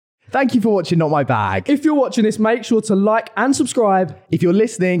Thank you for watching Not My Bag. If you're watching this, make sure to like and subscribe. If you're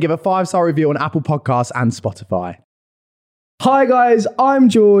listening, give a 5-star review on Apple Podcasts and Spotify. Hi guys, I'm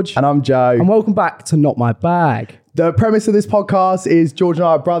George. And I'm Joe. And welcome back to Not My Bag. The premise of this podcast is George and I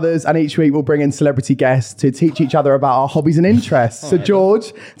are brothers, and each week we'll bring in celebrity guests to teach each other about our hobbies and interests. So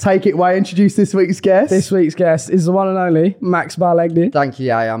George, take it away, introduce this week's guest. This week's guest is the one and only Max Balegde. Thank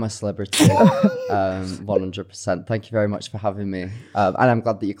you. I am a celebrity. 100%. Thank you very much for having me. And I'm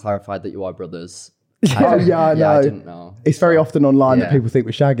glad that you clarified that you are brothers. I know. I didn't know. It's very often online that people think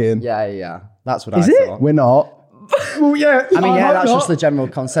we're shagging. Yeah. That's what Is I it? thought. We're not. Well, yeah. I mean, hope that's not. just the general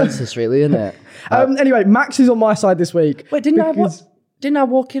consensus, really, isn't it? Anyway, Max is on my side this week. Wait, didn't I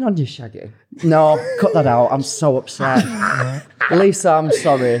walk in on you, Shaggy? No, cut that out. I'm so upset. Lisa, I'm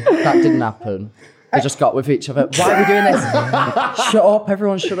sorry. That didn't happen. They just got with each other. Why are we doing this? Shut up,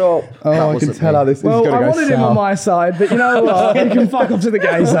 everyone, shut up. Oh, I can tell how this is going to go I wanted him on my side, but you know what? He can fuck off to the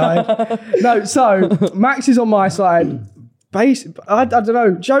gay side. No, so Max is on my side. I don't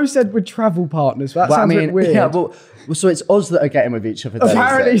know. Joe said we're travel partners. But that sounds a bit weird. Yeah, well, so it's us that are getting with each other. Then,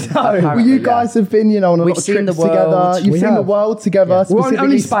 Apparently is it? so. Well, you guys have been, on a lot of seen trips the world. together. You've seen the world together, specifically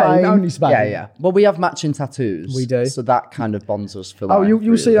Only Spain. Only Spain. Yeah. Well, we have matching tattoos. We do. So that kind of bonds us for life. Oh,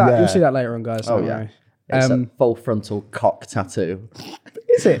 you'll see that. Yeah. You'll see that later on, guys. Don't worry. It's a full frontal cock tattoo.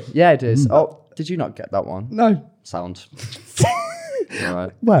 Is it? Yeah, it is. Oh, did you not get that one? No. Sound. All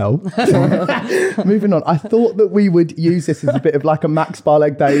right. Well, moving on. I thought that we would use this as a bit of like a Max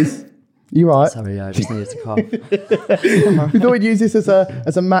Balegde days. You right? Sorry, I just needed to cough. We thought we'd use this as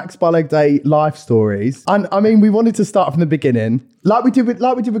a Max Balegde life stories. And I mean, we wanted to start from the beginning. Like we did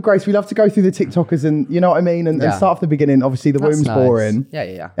with Grace, we love to go through the TikTokers and you know what I mean? And start from the beginning. Obviously the womb's nice. boring.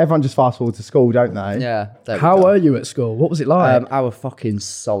 Yeah. Everyone just fast forward to school, don't they? Yeah. There we How go. were you at school? What was it like? I was fucking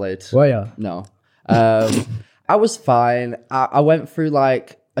solid. Were you? No. I was fine. I went through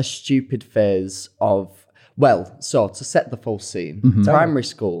like a stupid phase of, so to set the full scene, primary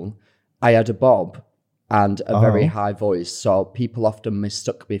school, I had a bob and a very high voice. So people often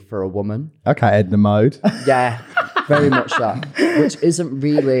mistook me for a woman. Okay, Edna mode. Yeah, very much that, which isn't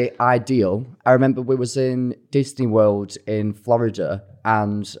really ideal. I remember we was in Disney World in Florida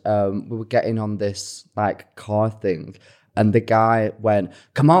and we were getting on this like car thing. And the guy went,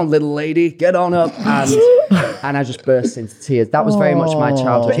 "Come on, little lady, get on up." And I just burst into tears. That was very much my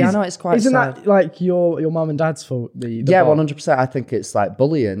childhood. Yeah, I know it's quite Isn't sad. that like your mum and dad's fault? Yeah, 100%. I think it's like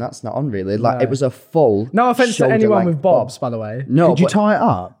bullying. That's not on really. Like it was a full. No offense to anyone shoulder-length with bobs, by the way. No, Did you but tie it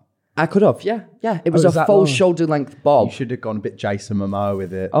up? I could have. Yeah. It was was a that full long? shoulder length bob. You should have gone a bit Jason Momoa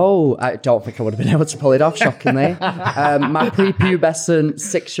with it. Oh, I don't think I would have been able to pull it off, shockingly. My prepubescent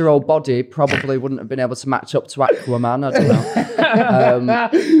 6-year-old body probably wouldn't have been able to match up to Aquaman. I don't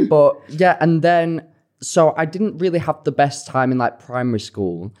know. But yeah, and then, so I didn't really have the best time in like primary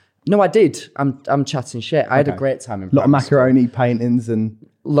school. No, I did. I'm chatting shit. I had a great time in A lot of primary school. macaroni paintings and...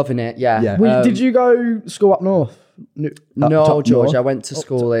 Loving it, yeah. Yeah. Did you go school up north? No, top George, north? I went to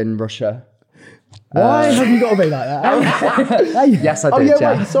school in Russia. Why have you got to be like that? Yes, I did,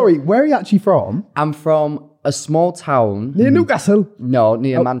 Wait, sorry. Where are you actually from? I'm from a small town. Near Newcastle. No,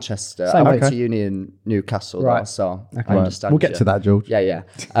 near Manchester. same I went way. to uni in Newcastle, Right. though, so I understand. We'll get to that, George. Yeah.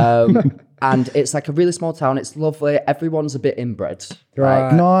 And it's like a really small town. It's lovely. Everyone's a bit inbred. Right.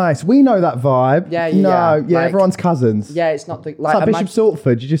 Like, Nice. We know that vibe. Yeah. Like, Everyone's everyone's cousins. yeah, it's not the, It's like Bishop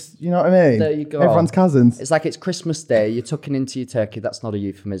Saltford. You know what I mean? There you go. Everyone's cousins. It's like it's Christmas Day. You're tucking into your turkey. That's not a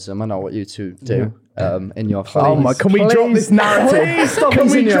euphemism. I know what you two do in your family. Oh my! Can we drop this narrative? Please stop Can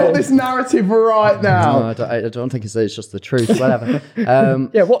we drop insinuating. this narrative right now? No, I don't think it's just the truth. Whatever.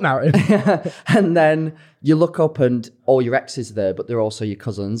 Yeah, what narrative? And then you look up and all your exes are there, but they're also your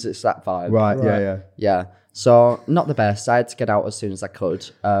cousins. It's that vibe. Right. Yeah. Yeah. So not the best. I had to get out as soon as I could.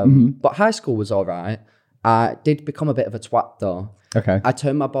 But high school was all right. I did become a bit of a twat though. Okay. I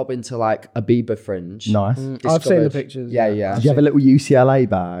turned my bob into like a Bieber fringe. Nice. I've seen the Discovered- pictures. Yeah. Did you have a little UCLA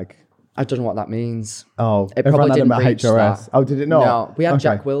bag? I don't know what that means. Oh, It everyone probably had them didn't at reach HRS. that. Oh, did it not? No, we had Okay.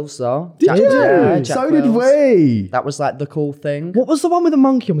 Jack Wills though. Did you? Yeah, Jack So did Wills. we. That was like the cool thing. What was the one with the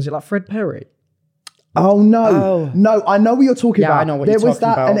monkey on? Was it like Fred Perry? Oh no, no! I know what you're talking Yeah, about. I know what there you're was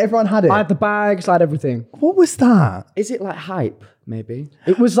talking that, about. and everyone had it. I had the bags, I had everything. What was that? Is it like hype? Maybe.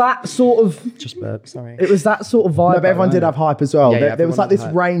 It was that sort of. Just burp. Sorry. It was that sort of vibe. No, but everyone did have hype as well. Yeah, There was everyone like had this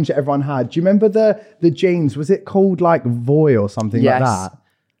hype. range that everyone had. Do you remember the jeans? Was it called like Voy or something like Yes. that?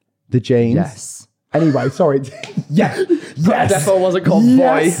 The jeans. Yes. Anyway, sorry. Yes. Defo wasn't called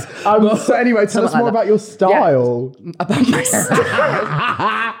Yes. boy. So anyway, tell us Something more like about your style. About my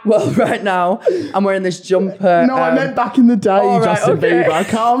style. Well, right now I'm wearing this jumper. No, I meant back in the day, all right, Justin okay. Bieber.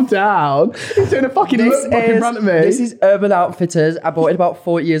 Calm down. He's doing a fucking lookbook in front of me. This is Urban Outfitters. I bought it about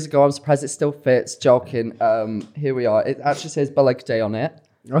 4 years ago. I'm surprised it still fits. Joking. Here we are. It actually says Balegde on it.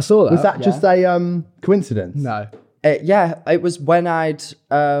 I saw that. Was that just a coincidence? No. Yeah, it was when I'd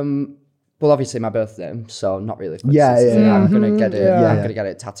well, obviously my birthday, so not really. Yeah. I'm gonna get it. Yeah. I'm gonna get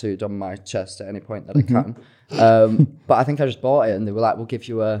it tattooed on my chest at any point that I can. But I think I just bought it, and they were like, "We'll give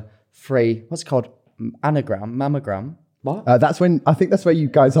you a free what's it called mammogram." What? That's when I think that's where you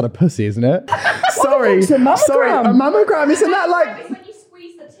guys had a pussy, isn't it? Sorry, the fuck's a mammogram? sorry, a mammogram. Isn't that like? It's when you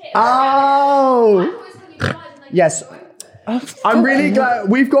squeeze the tip. Oh, I thought it was when you died and they Yes. I'm really glad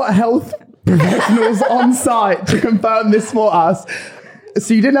we've got health professionals on site to confirm this for us.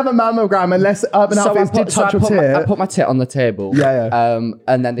 So you didn't have a mammogram unless Urban Outfitters did touch your tit. I put my tit on the table. Yeah.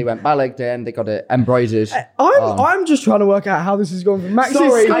 And then they went Balegde and they got it embroidered. I'm just trying to work out how this is going from Max's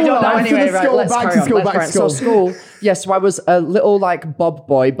Sorry, school I don't know. life. Anyway, right, let's carry back to on, school, let's back to carry on. school. So school, yes, so I was a little like bob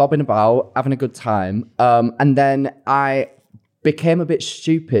boy, bobbing about, having a good time. And then I became a bit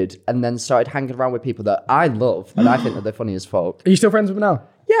stupid and then started hanging around with people that I love and I think that they're funny as fuck. Are you still friends with them now?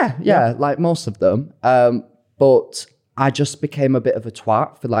 Yeah, like most of them. But I just became a bit of a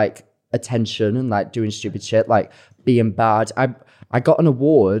twat for like attention and like doing stupid shit, like being bad. I got an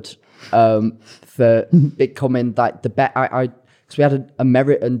award for becoming like the best. Because we had a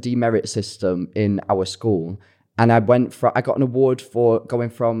merit and demerit system in our school. And I got an award for going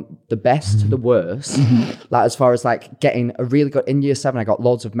from the best to the worst. Like as far as like getting a really good, in year 7, I got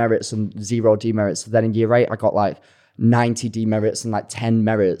loads of merits and 0 demerits. Then in year 8, I got like 90 demerits and like 10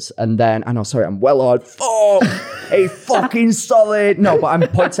 merits. And then, I'm well on. Fuck! A fucking solid. No, but I'm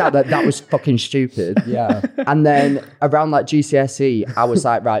pointing out that was fucking stupid. Yeah. And then around like GCSE, I was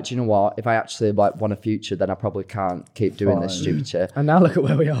like, right, do you know what? If I actually like want a future, then I probably can't keep doing this stupid shit. And now look at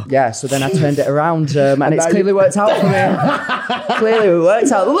where we are. Yeah, so then I turned it around and it's clearly worked out for me. Clearly it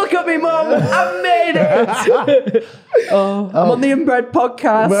worked out. Look at me, Mum. I made it. I'm on the Inbred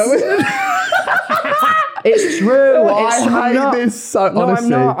podcast. It's true. I hate this so honestly.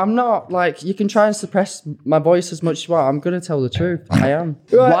 No, I'm not. Like, you can try and suppress my voice as much as you want. I'm going to tell the truth. I am.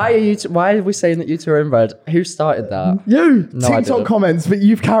 Why are we saying that you two are inbred? Who started that? You. No, I TikTok didn't. comments, but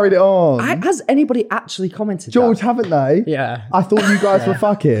you've carried it on. Has anybody actually commented George, that? haven't they? Yeah. I thought you guys were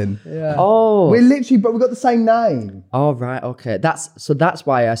fucking. Yeah. Oh. We're literally, but we've got the same name. Oh, right. Okay. That's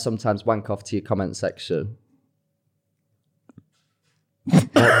why I sometimes wank off to your comment section.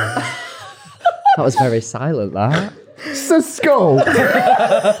 That was very silent, that. So school.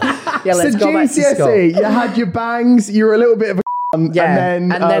 Yeah, let's So go back to school. GCSE, you had your bangs, you were a little bit of a Yeah,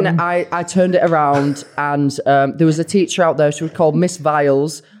 and then, I turned it around and there was a teacher out there, she was called Miss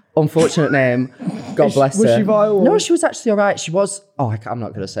Viles, unfortunate name, God bless her. Was she vile? No, she was actually all right. She was, I'm not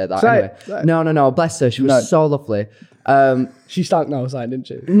going to say that Say anyway. it, say it. No, bless her, she was so lovely. She stunk now, didn't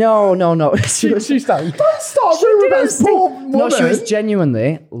she? No. She She stunk. don't start rude about this poor woman. No, she was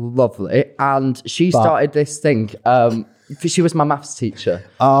genuinely lovely and she started this thing. She was my maths teacher.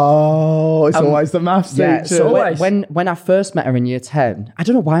 Oh, it's always the maths Yeah, teacher. so Always. when I first met her in year 10, I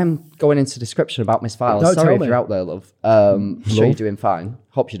don't know why I'm going into description about Miss Files. No, Sorry tell if me. you're out there, love. Sure you're doing fine.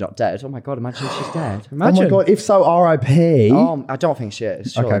 Hope you're not dead. Oh my God, imagine if she's dead. Oh my God, if so, R.I.P. I don't think she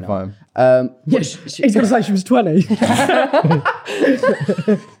is. Surely Okay, not. fine. He's going to say she was 20.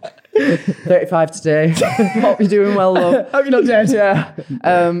 35 today. Hope you're doing well, love. Hope you're not dead. Yeah.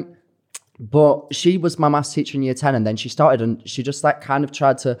 But she was my maths teacher in year 10 and then she started and she just like kind of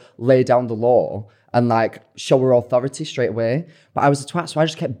tried to lay down the law and like show her authority straight away. But I was a twat, so I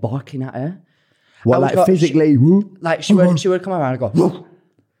just kept barking at her. What, I would like go- physically? Like she would come around and go,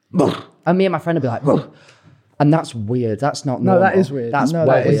 "Woof." And me and my friend would be like, "Woof." And that's weird. That's not normal. that is weird. That's No,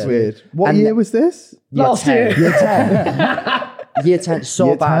 way that is weird. What And year was this? Last year. Year 10. Year 10, so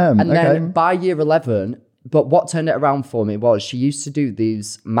Year bad. 10, And then okay. by year 11, but what turned it around for me was she used to do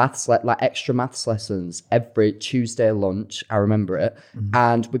these maths, like extra maths lessons every Tuesday lunch. I remember it.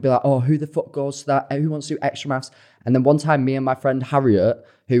 And we'd be like, oh, who the fuck goes to that? Who wants to do extra maths? And then one time, me and my friend Harriet,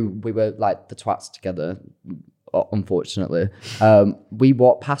 who we were like the twats together, unfortunately, we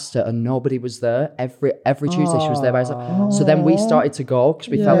walked past her and nobody was there. Every Tuesday she was there by herself. So then we started to go because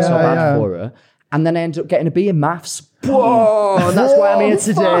we felt so bad for her. And then I ended up getting a B in maths. Whoa! And that's why I'm here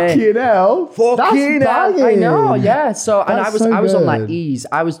today. Fucking hell. Fucking That's hell. banging. I know, yeah. So, and That's I was so I was on good. like E's.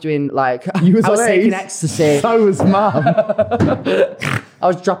 I was doing like You was I was on taking E's? ecstasy. So was mum. I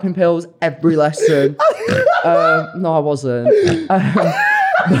was dropping pills every lesson. No, I wasn't.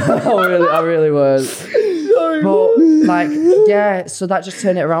 I really was. But like, yeah, so that just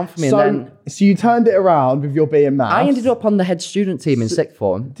turned it around for me. So, and then so you turned it around with your B in maths. I ended up on the head student team in sixth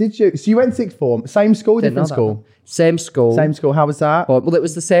form. Did you? So you went sixth form, same school, Didn't know different that. school? Same school. Same school. How was that? But, well, it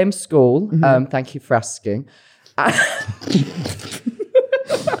was the same school. Thank you for asking.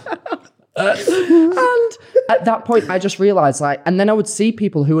 And at that point, I just realised, like, and then I would see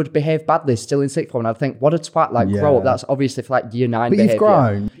people who would behave badly still in sixth form, and I'd think, what a twat, like, grow up. That's obviously for like year 9 But behaviour. you've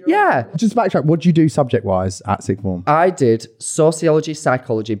grown. Yeah. Just backtrack. What did you do subject-wise at sixth form? I did sociology,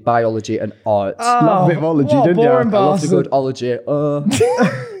 psychology, biology, and art. Love a bit of ology, what a didn't you? boring I loved a bastard. good ology.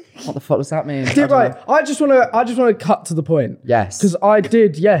 What the fuck does that mean? Right, I just want to cut to the point. Yes. Because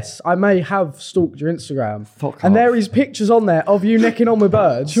I may have stalked your Instagram. Fuck and off. there is pictures on there of you necking on with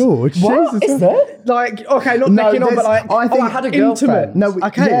birds. George, What? Jesus. Is there? Like, okay, not No, necking on, but there's- like, I think- I had a intimate. girlfriend. No,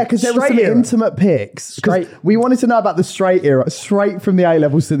 okay, yeah, because there was some straight era. intimate pics. 'Cause Straight. We wanted to know about the straight era, straight from the A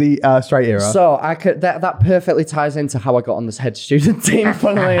levels to the straight era. So I could that perfectly ties into how I got on this head student team,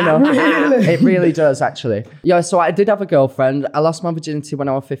 funnily enough. It really does, actually. Yeah, so I did have a girlfriend. I lost my virginity when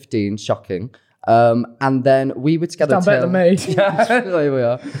I was 15, shocking. And then we were together Done better than me. Yeah, there we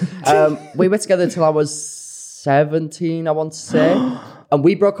are. We were together till I was 17, I want to say. And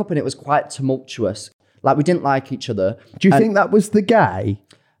we broke up and it was quite tumultuous. Like, we didn't like each other. Do you think that was the gay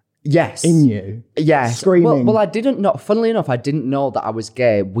Yes. in you? Yes. Screaming. Well, I didn't know. Funnily enough, I didn't know that I was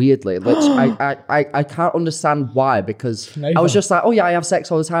gay. Weirdly, which I can't understand why. Because I was just like, oh yeah, I have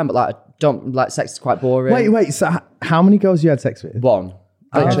sex all the time, but like, I don't like sex is quite boring. Wait. So how many girls you had sex with? One.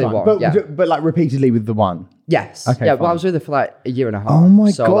 Literally one. But like repeatedly with the one. Yes. Okay, Yeah. fine. Well, I was with her for like a year and a half. Oh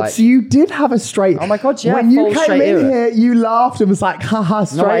my so, god! Like, So you did have a straight. Oh my God, yeah, When you full came straight in era. here, you laughed and was like, "Haha,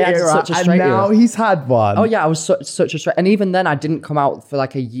 straight had era," such a and straight now era. he's had one. Oh yeah, I was such a straight. And even then, I didn't come out for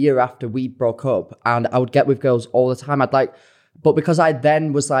like a year after we broke up, and I would get with girls all the time. But because I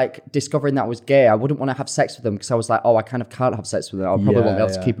then was like discovering that I was gay, I wouldn't want to have sex with them because I was like, oh, I kind of can't have sex with them. I probably won't be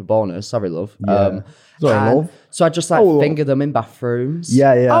able to keep a bonus. Sorry, love. Sorry, and love. So I just like finger them in bathrooms.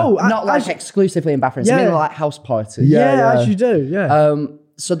 Yeah. Oh, Not like exclusively in bathrooms. I Yeah. mean like house parties. Yeah, as you do, yeah.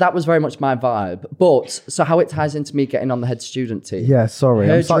 So that was very much my vibe. But so how it ties into me getting on the head student team. Yeah, sorry.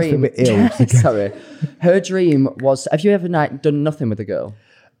 I'm starting to feel a bit ill. Sorry. Her dream was, have you ever done nothing with a girl?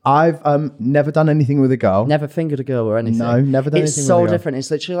 I've never done anything with a girl. Never fingered a girl or anything? No, never done It's anything so with a girl. different.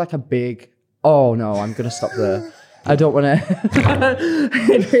 It's literally like a big, oh no, I'm going to stop there. I don't want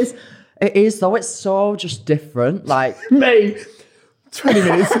to. It is though. It's so just different. Like, Me. 20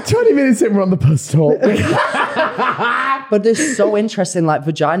 minutes in, we're on the bus stop. but it's so interesting. Like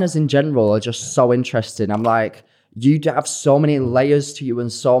vaginas in general are just so interesting. I'm like, you have so many layers to you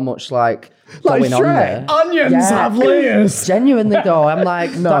and so much like going on there. Onions Yeah. have layers. Genuinely though, I'm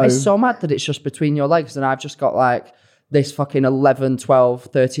like, No. that is so mad that it's just between your legs and I've just got like this fucking 11, 12,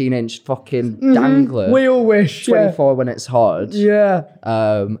 13 inch fucking dangler. We all wish. 24 when it's hard. Yeah.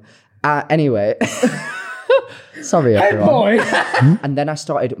 Anyway. Sorry Hey, everyone. boy. And then I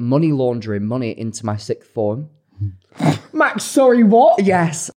started money laundering money into my sixth form. Max, sorry, what?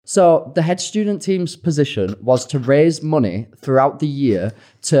 Yes. So the head student team's position was to raise money throughout the year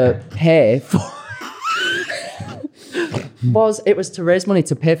to pay for... It was to raise money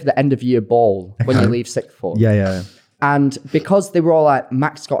to pay for the end of year ball when you leave sixth form. Yeah. And because they were all like,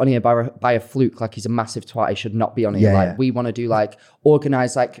 Max got on here by a fluke, like he's a massive twat, he should not be on here. Yeah, like yeah. we want to do like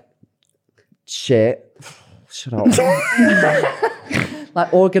organize like shit. Shut up.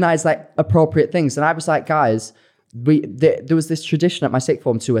 Like organize like appropriate things. And I was like, guys, there was this tradition at my sixth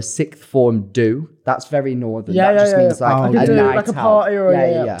form to a sixth form do. That's very northern. Yeah, that just means Oh, like okay. a Do night like a out. party or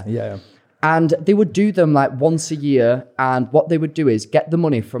yeah. And they would do them like once a year. And what they would do is get the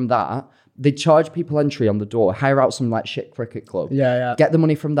money from that. They'd charge people entry on the door, hire out some like shit cricket club. Yeah. Get the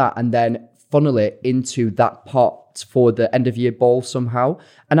money from that and then funnel it into that pot for the end of year ball somehow.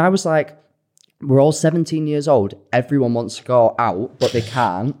 And I was like, we're all 17 years old. Everyone wants to go out, but they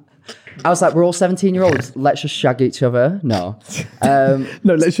can't. I was like, we're all 17-year-olds. Let's just shag each other. No. No,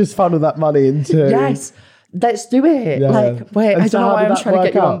 let's just funnel that money into... Yes. Let's do it. Yeah. Like, wait, And I so don't know how why did I'm that trying to work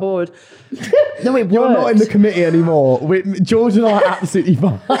get you out? on board. No, it You're not in the worked. committee anymore. George and I are absolutely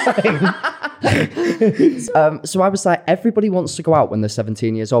fine. So I was like, everybody wants to go out when they're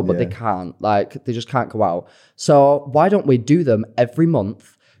 17 years old, but they can't. Like, they just can't go out. So why don't we do them every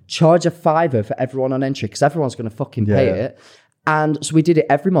month, charge a $5 for everyone on entry, because everyone's going to fucking pay Yeah. it. And so we did it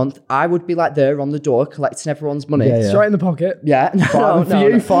every month. I would be like there on the door collecting everyone's money. Yeah, yeah. Straight in the pocket. Yeah. No, Five for no,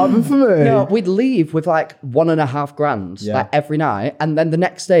 you, no. 5 for me. No, we'd leave with like $1.5 grand like every night. And then the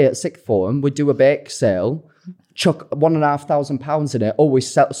next day at sixth form, we'd do a bake sale, chuck £1,500 in it.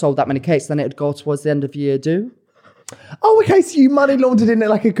 Always sold that many cakes. Then it'd go towards the end of year due. Oh, okay. So you money laundered in it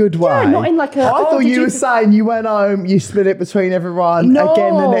like a good way. Yeah, not in like a. I oh, thought did you were saying you went home, you split it between everyone No,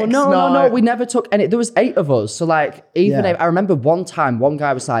 again the next no, night. no. We never took any. There was 8 of us. So like, even Yeah. if, I remember one time, one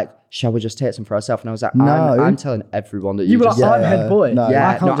guy was like, "Shall we just take some for ourselves?" And I was like, No. I'm telling everyone that You were just like, said I'm head boy. No.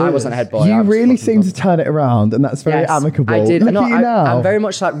 yeah, can't do I this. wasn't head boy. You I was really fucking seem to turn it around, and that's very Yes, amicable. I did. Look No, at you now. I'm very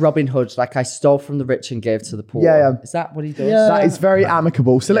much like Robin Hood. Like I stole from the rich and gave to the poor. Yeah, yeah. Is that what he does? Yeah. That is very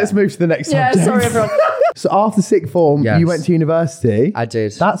amicable. So let's move to the next Yeah, subject. sorry everyone. So after sixth form, Yes. you went to university. I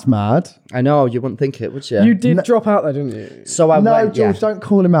did. That's mad. I know, you wouldn't think it, would you? You did drop out though, didn't you? So I No, went, George, yeah. don't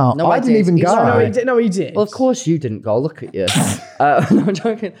call him out. No, I I didn't did. even He's go. not- No, he did. No, he did. Well, of course you didn't go. Look at you. No, I'm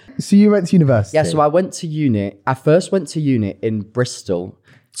joking. So you went to university. Yeah, so I went to uni. I first went to uni in Bristol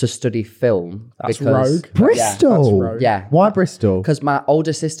to study film. That's rogue. Bristol. that's rogue. Yeah. Why Bristol? Because my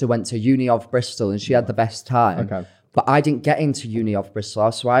older sister went to uni of Bristol and she had the best time. Okay. But I didn't get into uni of Bristol,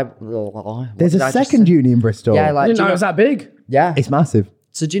 so I. There's a second uni in Bristol. Yeah, I like didn't do know you it was that big. yeah. It's massive.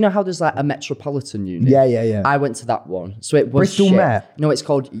 So do you know how there's like a metropolitan uni? Yeah, yeah, yeah. I went to that one. So it was Bristol shit. Met? No, it's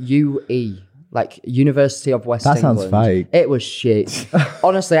called UE, like University of West That England. sounds fake. It was shit.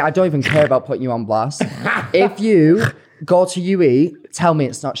 Honestly, I don't even care about putting you on blast. If you go to UE, tell me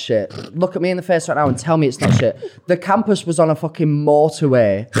it's not shit. Look at me in the face right now and tell me it's not shit. The campus was on a fucking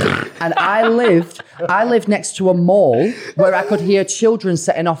motorway. And I lived next to a mall where I could hear children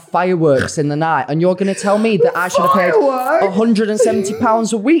setting off fireworks in the night. And you're going to tell me that I should have paid Fireworks?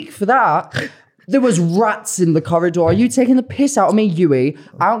 £170 a week for that? There was rats in the corridor. Are you taking the piss out of me, Yui?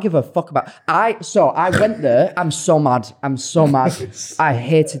 I don't give a fuck about. I went there. I'm so mad. I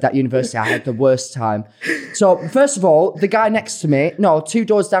hated that university. I had the worst time. So first of all, the guy next to me, no, 2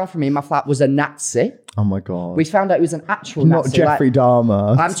 doors down from me in my flat was a Nazi. Oh my God. We found out he was an actual Not Nazi. Jeffrey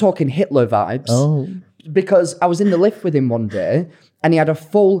Dahmer. I'm talking Hitler vibes. Oh. Because I was in the lift with him one day and he had a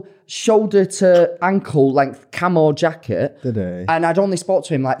full shoulder to ankle length camo jacket. Did he? And I'd only spoke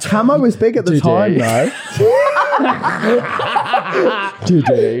to him like... Camo was big at the time, though. Did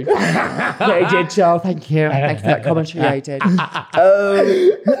he? Yeah, he did, Joe. Thank you. Thank you for that commentary. Yeah, he did. And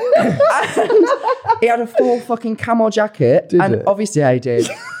he had a full fucking camo jacket. Did and it? obviously, yeah, he did.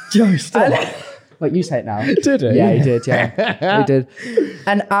 Joe, stop. Wait, you say it now. Did he? Yeah, he did, yeah. He did.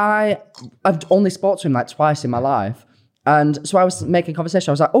 And I've only spoke to him like twice in my life. And so I was making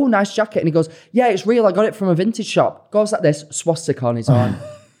conversation. I was like, oh, nice jacket. And he goes, yeah, it's real. I got it from a vintage shop. Goes like this, swastika on his arm.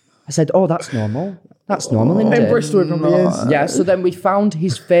 I said, oh, that's normal. That's normal, isn't it? In Bristol, it probably is. Yeah, so then we found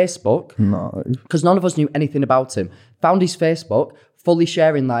his Facebook. No. Because none of us knew anything about him. Found his Facebook, fully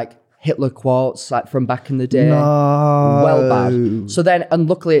sharing like Hitler quotes like from back in the day. No. Well bad. So then, and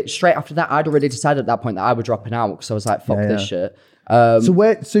luckily, straight after that, I'd already decided at that point that I was dropping out because I was like, fuck this shit.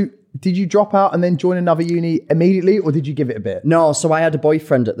 So did you drop out and then join another uni immediately, or did you give it a bit? No, so I had a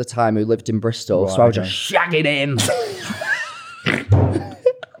boyfriend at the time who lived in Bristol, so I was just shagging him.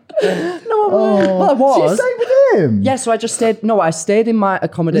 Well, I was. Did you stay with him? Yeah, so I just stayed. No, I stayed in my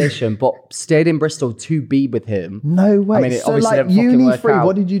accommodation, but stayed in Bristol to be with him. No way. I mean, it so obviously like didn't fucking uni work free, out.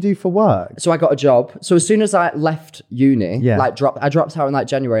 what did you do for work? So I got a job. So as soon as I left uni, Yeah. I dropped out in like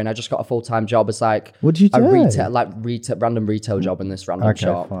January, and I just got a full time job as like What did you a do? random retail job in this random Okay,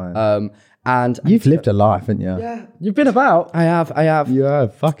 shop. fine. And You've lived a life, haven't you? yeah, You've been about. I have. Yeah,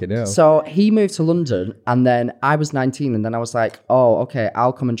 fucking hell. So he moved to London and then I was 19 and then I was like, oh, okay,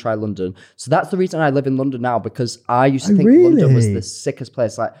 I'll come and try London. So that's the reason I live in London now because I used to think London was really? the sickest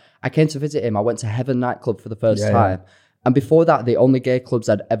place. Like I came to visit him. I went to Heaven nightclub for the first time. And before that, the only gay clubs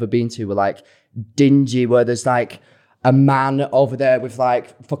I'd ever been to were like dingy where there's like a man over there with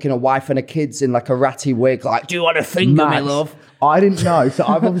like fucking a wife and a kids in like a ratty wig. Like, do you want to finger me, Max, love? I didn't know. So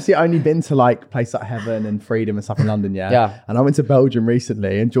I've obviously only been to like places like Heaven and Freedom and stuff in London, yeah? Yeah. And I went to Belgium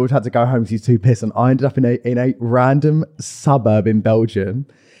recently and George had to go home because he's too pissed. And I ended up in a random suburb in Belgium,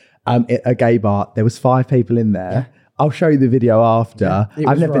 a gay bar. There was 5 people in there. I'll show you the video after. it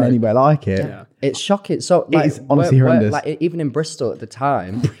I've was never been right. anywhere like it. Yeah. It's shocking. So like, is honestly horrendous. like even in Bristol at the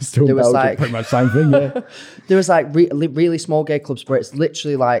time, Still there was Belgium, like pretty much same thing, yeah. there was like really small gay clubs where it's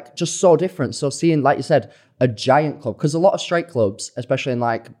literally like just so different. So seeing, like you said, a giant club, because a lot of straight clubs, especially in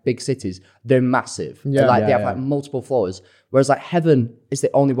like big cities, they're massive. Yeah. They have like multiple floors. Whereas like Heaven is the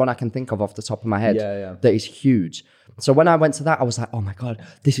only one I can think of off the top of my head that is huge. So when I went to that, I was like, oh my God,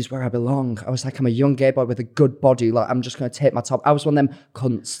 this is where I belong. I was like, I'm a young gay boy with a good body. Like, I'm just going to take my top. I was one of them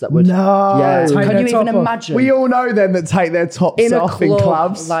cunts that would... No. Yeah. Take Can their you even top off. imagine? We all know them that take their tops in a off club, in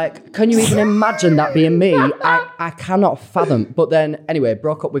clubs. like, can you even imagine that being me? I cannot fathom. But then, anyway,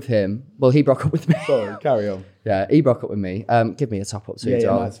 broke up with him. Well, he broke up with me. Sorry, carry on. Yeah, he broke up with me. Give me a top up too, Yeah,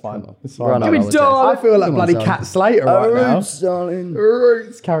 darling. that's fine. That's We're on fine. our Give me holiday. darling. I feel like Come on, bloody darling. Cat Slater right now. Roots, darling.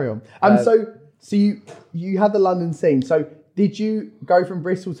 Roots, carry on. So So you had the London scene. So did you go from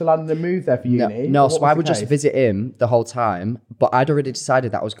Bristol to London and move there for uni? No, What so was I the would just case? visit him the whole time, but I'd already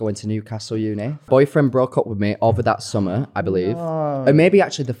decided that I was going to Newcastle uni. Boyfriend broke up with me over that summer, I believe. And maybe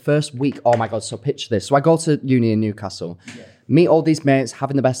actually the first week. Oh my God, so picture this. So I go to uni in Newcastle, meet all these mates,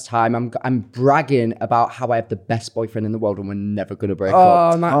 having the best time. I'm bragging about how I have the best boyfriend in the world and we're never going to break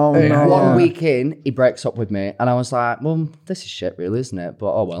up. No. One week in, he breaks up with me and I was like, well, this is shit really, isn't it?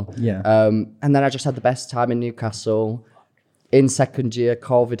 But oh well. Yeah. And then I just had the best time in Newcastle. In second year,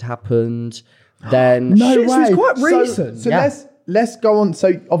 COVID happened. Then No Shit, so way. it's quite recent. So Yeah. let's go on.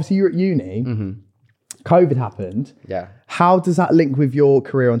 So obviously you're at uni. COVID happened. yeah. How does that link with your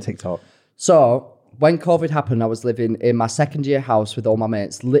career on TikTok? So when COVID happened, I was living in my second year house with all my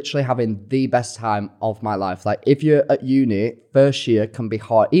mates, literally having the best time of my life. Like if you're at uni, first year can be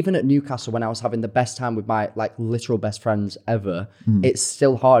hard. Even at Newcastle, when I was having the best time with my like literal best friends ever, it's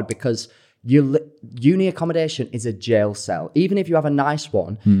still hard because uni accommodation is a jail cell. Even if you have a nice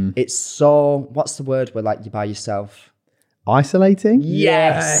one, it's so, what's the word where like you're by yourself? Isolating?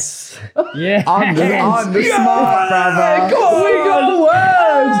 Yes. Yeah. I'm the smart brother. We got a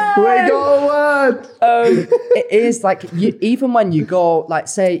word. We got a word. It is like even when you go, like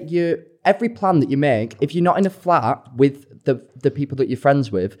say every plan that you make, if you're not in a flat with the people that you're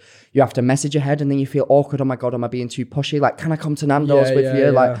friends with, you have to message ahead and then you feel awkward. Oh my God, am I being too pushy? Like, can I come to Nando's with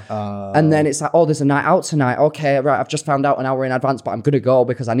you? Like, and then it's like, oh, there's a night out tonight. Okay, right. I've just found out an hour in advance, but I'm going to go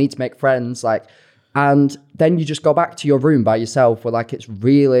because I need to make friends. Like, and then you just go back to your room by yourself where like, it's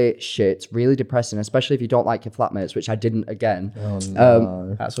really shit, really depressing, especially if you don't like your flatmates, which I didn't again. Oh,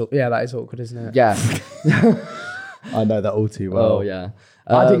 no. That is awkward, isn't it? Yeah. I know that all too well. Oh yeah.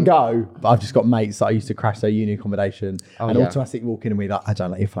 I didn't go, but I've just got mates that I used to crash their uni accommodation and yeah. automatically walk in and be like, I don't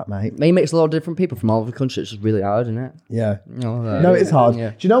like your flatmate. He makes a lot of different people from all over the country. It's just really hard, isn't it? Yeah. Oh, No, it's hard. Yeah.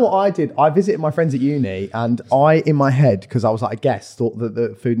 Do you know what I did? I visited my friends at uni and I, in my head, because I was like a guest, thought that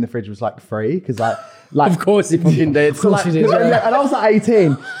the food in the fridge was like free because like Of course he fucking did. Of course you did. Yeah, and I was like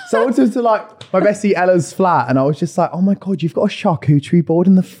 18. So I went to like my bestie Ella's flat and I was just like, oh my God, you've got a charcuterie board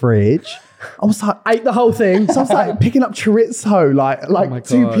in the fridge. I was like, Ate the whole thing. so I was like picking up chorizo, like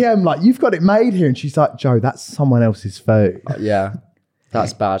 2 God. p.m. Like, you've got it made here. And she's like, Joe, that's someone else's food. Yeah,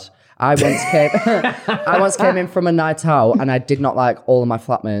 that's bad. I once came in from a night out and I did not like all of my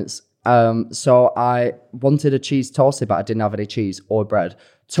flatmates. So I wanted a cheese toastie, but I didn't have any cheese or bread.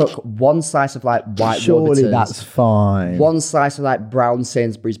 Took one slice of like white Surely Warburtons, that's fine. one slice of like brown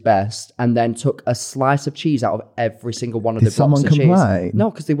Sainsbury's Best, and then took a slice of cheese out of every single one of the blocks someone of cheese. complain? No,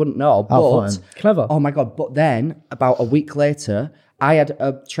 because they wouldn't know. Oh, But fine. Clever. Oh my God. But then about a week later, I had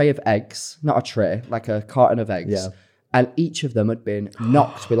a tray of eggs, not a tray, like a carton of eggs. Yeah. And each of them had been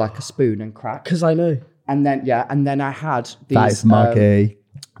knocked with like a spoon and cracked. Because I knew. And then I had these. That is muggy.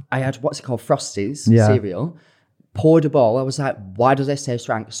 I had what's it called, Frosties Yeah. cereal. Poured a bowl. I was like, why does this taste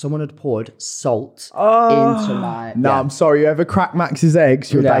rank? Someone had poured salt into my. No, I'm sorry. You ever crack Max's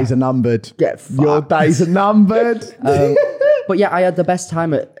eggs? Your Yeah. days are numbered. Get Your fucked. days are numbered. But yeah, I had the best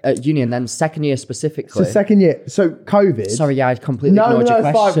time at uni, and then second year specifically. So second year. So COVID. Sorry, yeah, I completely No, ignored your it's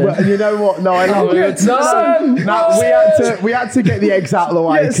fine. question. Well, you know what? No, I love it. No. We had to get the eggs out of the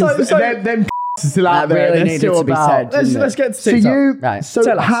way Yeah, so- because so- them are still out That there. really They're needed still to be about. said. Let's, didn't let's it? get to So TikTok. you, Right. so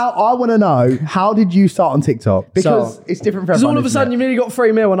Tell us. how I want to know, how did you start on TikTok? Because So- it's different for Because everyone. all of a isn't sudden it? you've nearly got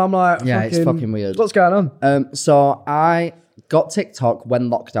 3 mil and I'm like, Yeah, it's fucking weird. What's going on? So I got TikTok when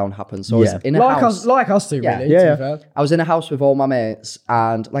lockdown happened. So I was Yeah. in a Like house. us two, Yeah. really. Yeah, to yeah. be fair. I was in a house with all my mates,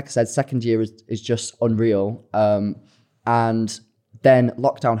 and like I said, second year is just unreal. And then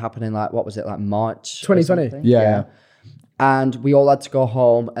lockdown happened in like, what was it, like March 2020. or something? Yeah. And we all had to go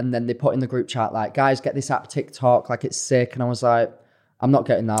home, and then they put in the group chat like, guys, get this app TikTok, like it's sick. And I was like, I'm not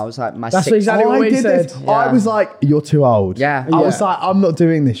getting that. I was like, That's exactly what I we did said. this. I was like, you're too old. Yeah. I was Yeah. like, I'm not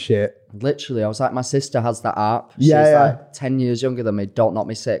doing this shit. Literally, I was like, my sister has that app. She's Yeah, yeah. like 10 years younger than me. Don't knock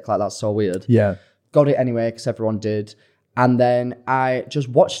me sick. Like, that's so weird. Yeah. Got it anyway, because everyone did. And then I just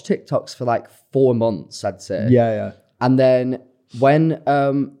watched TikToks for like 4 months, I'd say. Yeah. And then when,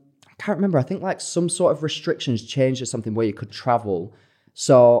 I can't remember, I think like some sort of restrictions changed or something where you could travel.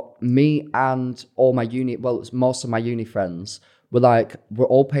 So me and all my most of my uni friends were like, we're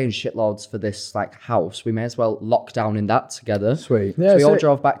all paying shitloads for this like house. We may as well lock down in that together. Sweet. Yeah, So we all so-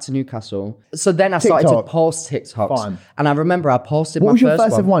 drove back to Newcastle. So then I started to TikTok. post TikToks. Fine. And I remember I posted What my was your first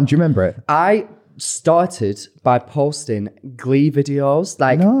first one. of one? Do you remember it? I started by posting Glee videos.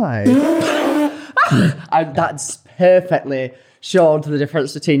 Like, Nice. that's perfectly showed the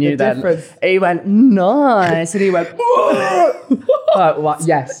difference between you then. difference. He went, nice. And he went, what?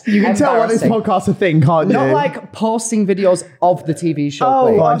 Yes. You can tell on this podcast a thing, can't you? Not like posting videos of the TV show. Oh,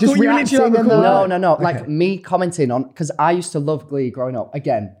 Glee. I just thought you reacting literally and recorded that. it. No. Like me commenting on, because I used to love Glee growing up.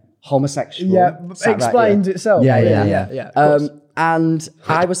 Again, homosexual. Yeah, Sat right explains here. itself. Yeah. of course. And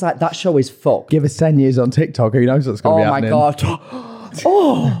I was like, that show is fucked. Give us 10 years on TikTok. Who knows what's going to Oh be my happening? God.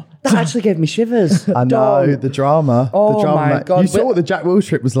 Oh, that actually gave me shivers. I know, the drama. Oh the drama, my mate. God. You saw what the Jack Will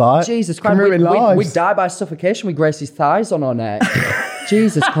trip was like. Jesus Can Christ. ruin lives. We'd die by suffocation with Gracie's thighs on our neck.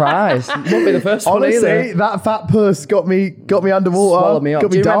 Jesus Christ. Won't be the first one Honestly, either. that fat puss got me underwater. Swallow me up.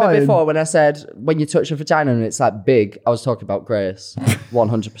 Got Do me you remember dying. before when I said when you touch a vagina and it's like big, I was talking about Grace.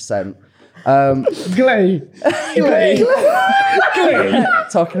 100%. Glee. Glee.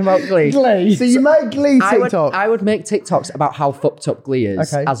 Talking about Glee. Glee. So you made Glee TikTok. I would make TikToks about how fucked up Glee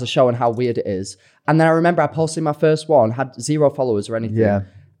is Okay. as a show and how weird it is. And then I remember I posted my first one, had 0 followers or anything. Yeah.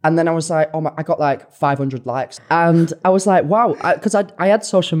 And then I was like, oh my, I got like 500 likes. And I was like, wow, because I had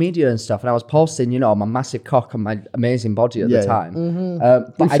social media and stuff and I was posting, you know, my massive cock and my amazing body at the time.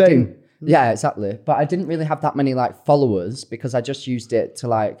 But We've I seen. didn't. Yeah, exactly. But I didn't really have that many like followers because I just used it to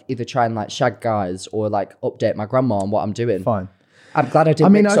like either try and like shag guys or like update my grandma on what I'm doing. Fine. I'm glad I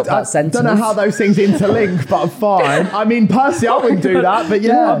didn't mix up that sentence. don't know how those things interlink, but fine. I mean, personally, I wouldn't do that, but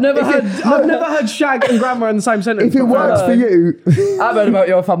yeah. I've never heard shag and grandma in the same sentence. If it works for you. I've heard about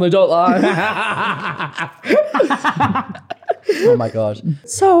your family, don't lie. Oh my God.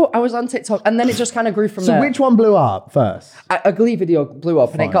 So I was on TikTok and then it just kind of grew from So there. which one blew up first? A Glee video blew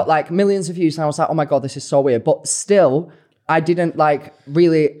up and it got like millions of views and I was like, oh my God, this is so weird. But still, I didn't like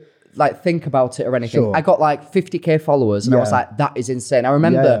really like think about it or anything. Sure. I got like 50k followers and I was Yeah. like, that is insane. I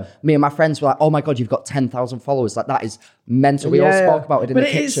remember me and my friends were like, oh my God, you've got 10,000 followers. Like that is mental. We all spoke about it in the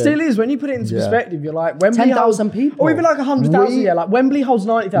kitchen. But it still is. When you put it into perspective, you're like, Wembley 10,000 holds- people. Or even like 100,000, We- yeah. Like Wembley holds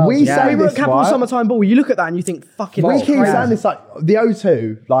 90,000. We yeah. say We were this, at Capital right? Summertime Ball. You look at that and you think, fucking We that's keep crazy. saying this like the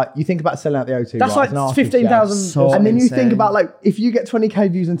O2, like you think about selling out the O2. That's right, as like an artist, 15,000. So And then you insane. think about like if you get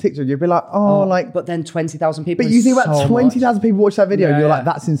 20k views on TikTok, you'd be like, like. But then 20,000 people. But you is think about so 20,000 people watch that video, and you're Yeah. like,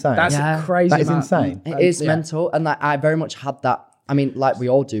 that's insane. That's Yeah. crazy. That is man. insane. It is Yeah. mental, and like I very much had that. I mean, like we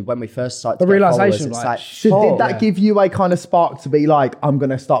all do when we first started. The to get realisation, followers, it's like, So oh, did that give you a kind of spark to be like, I'm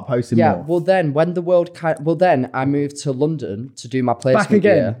gonna start posting Yeah. more? Well, then when the world then I moved to London to do my placement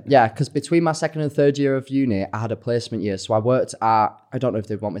again? year. Yeah, because between my second and third year of uni, I had a placement year. So I worked at. I don't know if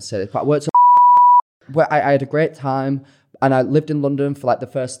they want me to say this, but I worked at where I had a great time. And I lived in London for like the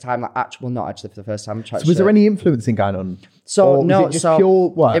first time, like not actually for the first time. So was there any influencing going on? So Or was no, it just so pure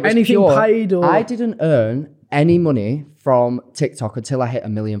work? it was Anything pure. paid or- I didn't earn any money from TikTok until I hit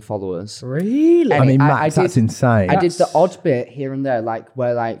 1 million followers. Really? I mean, I Max, that's insane. I did the odd bit here and there, like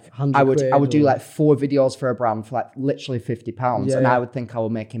where like 100 I would quid do or- like 4 videos for a brand for like literally £50, Yeah, and yeah. I would think I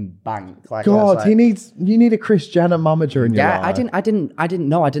would make him bank. Like I was God, like, you need a Kris Jenner momager in your yeah, life. I didn't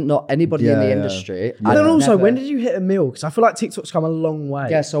know anybody in Yeah, the yeah. industry. And I'd then also, never- when did you hit a mil? Because I feel like TikTok's come a long way.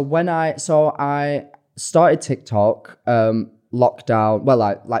 Yeah, so I started TikTok, lockdown, well,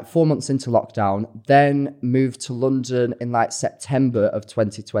 like 4 months into lockdown, then moved to London in like September of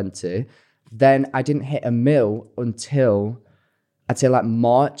 2020. Then I didn't hit 1 mil until I'd say like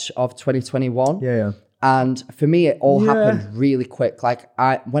March of 2021. Yeah. And for me, it all Yeah. happened really quick. Like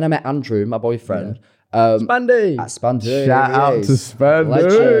when I met Andrew, my boyfriend, at Spandy. Spandy. Shout out yes, to Spandy.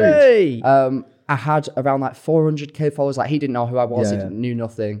 legend. Hey. I had around like 400k followers. Like he didn't know who I was. Yeah, He knew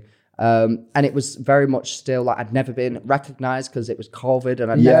nothing. And it was very much still like I'd never been recognized because it was COVID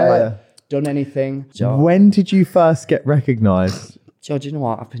and I'd never Yeah. like done anything. So, When did you first get recognised? George, you know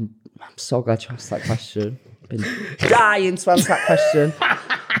what? I'm so glad you asked that question. I've been dying to answer that question.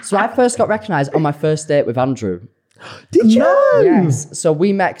 So I first got recognized on my first date with Andrew. Did you? Yes. So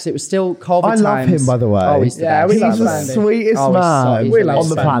we met because it was still COVID I love times. him, by the way. Oh, he's the Yeah, best. we He's love the Spandy. sweetest Oh, he's so- man he's We love on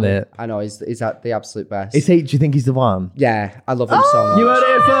the Spandy. planet. I know, he's the absolute best. Is he? Do you think he's the one? Yeah, I love him so much. You heard it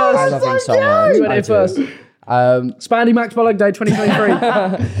here first. I love him so much. You heard I it do. first. Spandy Max Balegde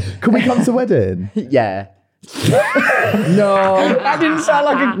 2023. Can we come to wedding? Yeah. No. That didn't sound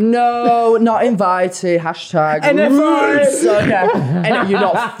like a... No, not invited. Hashtag. NFI. So, yeah. And you're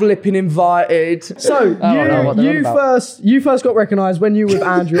not flipping invited. So I don't know what they're on about. you first got recognised when you were with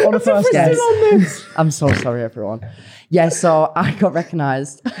Andrew on a first date. Yes. I'm so sorry, everyone. Yeah, so I got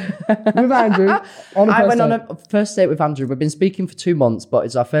recognised. With Andrew on a I first went date. on a first date with Andrew. We've been speaking for 2 months, but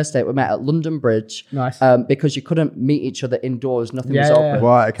it's our first date. We met at London Bridge. Nice. Because you couldn't meet each other indoors. Nothing was Yeah, open. yeah.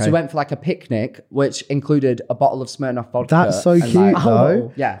 Right, okay. So we went for like a picnic, which included a bottle of Smirnoff vodka. That's so and, cute, like-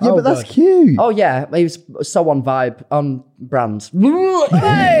 though. Yeah. Yeah, Oh, but that's God. cute. Oh yeah, it was so on vibe, on brand.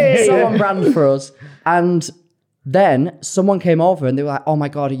 So on brand for us. And Then someone came over and they were like, "Oh my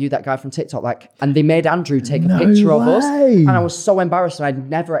God, are you that guy from TikTok?" Like, and they made Andrew take a picture of us. way. And I was so embarrassed, and I'd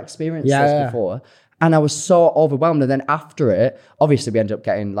never experienced this before. And I was so overwhelmed. And then after it, obviously we ended up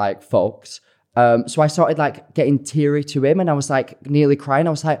getting like fucked. So I started like getting teary to him, and I was like nearly crying.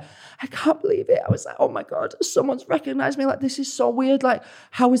 I was like, I can't believe it. I was like, oh my God, someone's recognized me. Like, this is so weird. Like,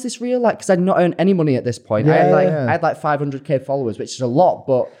 how is this real? Like, because I'd not earned any money at this point. I had like 500k followers, which is a lot,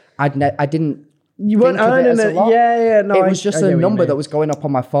 but I didn't. You weren't earning it. No, it was just a number that was going up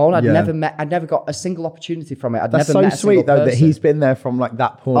on my phone. I'd never got a single opportunity from it. That's never met so a sweet though person. that he's been there from like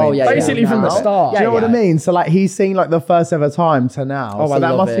that point. Oh, yeah, basically from the start. Do you know what I mean? So like he's seen like the first ever time to now. Oh, so I that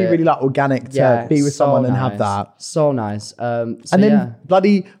love must be it. really like organic to be with so someone and nice. have that. So nice. And then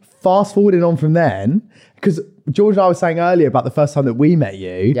bloody fast forwarding on from then, because George and I were saying earlier about the first time that we met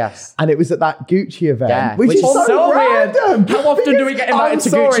you. Yes. And it was at that Gucci event, Yeah, which is so weird. random. How often do we get invited to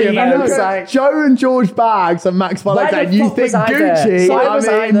Gucci events? Look at Joe and George Bags and Max Balegde, the and you fuck think was I there? Gucci. So I was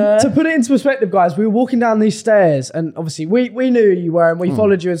either- To put it into perspective, guys, we were walking down these stairs, and obviously we knew who you were, and we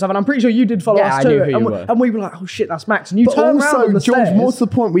followed you and stuff. And I'm pretty sure you did follow Yeah, us I too. knew who and, you we, were. and we were like, "Oh shit, that's Max!" And you But turned around also, on the George, stairs. more to the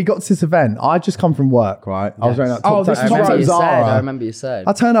point, we got to this event. I just come from work, right? I was wearing that top this I is top remember right. you said. Zara. I remember you said.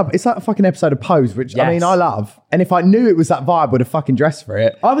 I turn up, it's like a fucking episode of Pose, which I mean, Yes. I love. And if I knew it was that vibe, I would have fucking dressed for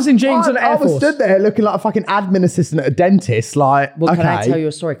it. I was in jeans and I Air was Force. stood there looking like a fucking admin assistant at a dentist, like, Well, okay. can I tell you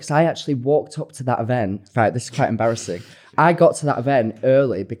a story? Because I actually walked up to that event. Right, this is quite embarrassing. I got to that event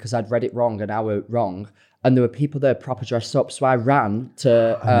early because I'd read it wrong, an hour wrong. And there were people there proper dressed up. So I ran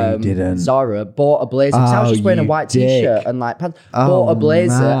to didn't. Zara, bought a blazer. Because I was just wearing a you white dick. t-shirt and like pants. Bought a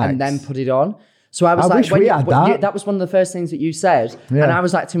blazer Max. and then put it on. So I was I like, wish we had that. that was one of the first things that you said. Yeah. And I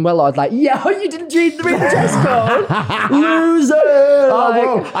was acting well. I was like, yeah, you didn't read the dress code. Loser. Oh, Like-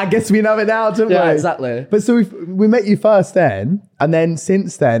 well, I guess we know it now, don't Yeah, we? exactly. But so we met you first then, and then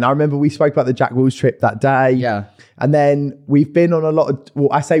since then, I remember we spoke about the Jack Wolves trip that day. Yeah. And then we've been on a lot of, well,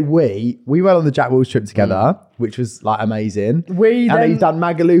 I say we went on the Jack Wolves trip together, which was like amazing. And then then- you've done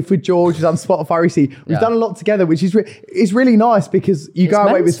Magaluf with George, you've done Spotify recently. We've Yeah. done a lot together, which is it's really nice because you It's go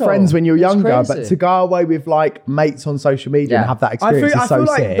away with mental. friends when you're It's younger, but crazy. to go away with like mates on social media and Yeah. have that I experience feel is so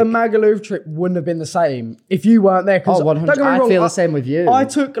like sick. the Magaluf trip wouldn't have been the same if you weren't there. 'cause Oh, 100%. don't get me I wrong, feel the same with you. I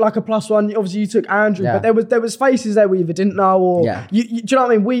took like a +1. Obviously, you took Andrew, Yeah. but there was faces there we either didn't know or Yeah. do you know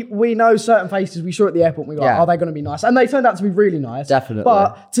what I mean? We know certain faces we saw at the airport. And we go, Yeah. are they going to be nice? And they turned out to be really nice. Definitely.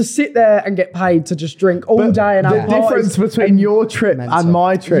 But to sit there and get paid to just drink all But day and the have parties difference between your trip and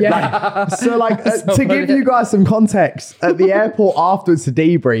my trip. Yeah. To give you guys some context, at the airport afterwards to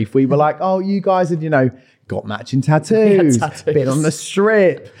debrief, we were like, oh, you guys had, got matching tattoos, tattoos. been on the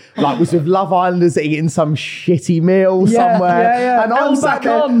strip, like was with Love Islanders eating some shitty meal Yeah, somewhere. yeah. And I'm Held sat back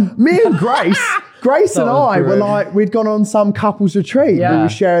there, on. me and Grace and was I were great. like, we'd gone on some couples retreat. Yeah. We were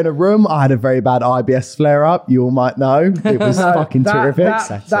sharing a room. I had a very bad IBS flare up. You all might know. It was fucking terrific.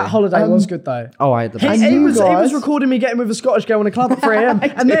 That holiday was good though. Oh, I had the He, best. And he you was guys- recording me getting with a Scottish girl in a club at 3 a.m.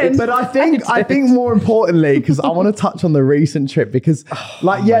 and then But I think more importantly, because I want to touch on the recent trip because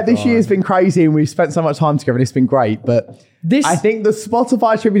this year's been crazy and we've spent so much time together and it's been great. But This- I think the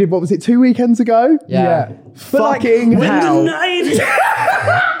Spotify trip we did, what was it, 2 weekends ago? Yeah. Fucking hell.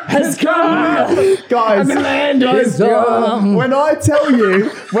 has come. Guys, done. when I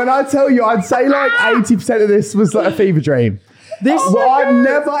tell you, I'd say like 80% of this was like a fever dream. I've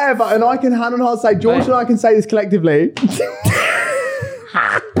never ever, and I can hand on heart say, George and I can say this collectively.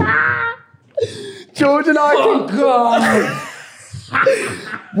 George and I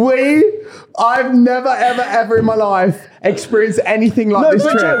I've never ever in my life experienced anything like this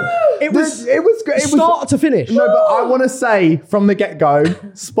but trip. Joe, it was great. start to finish. No, but I want to say from the get-go,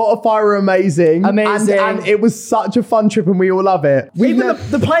 Spotify were amazing. Amazing. And it was such a fun trip and we all love it. Even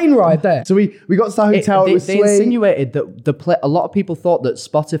the plane ride there. So we got to the hotel, it was they sweet. insinuated that a lot of people thought that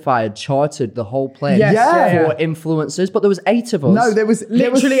Spotify had chartered the whole plane Yes, yeah. for influencers, but there was 8 of us. No, there was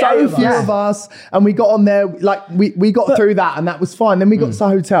Literally so 8 of few us. of us, and we got on there, like, we got through that, and that was fine. Then we got to the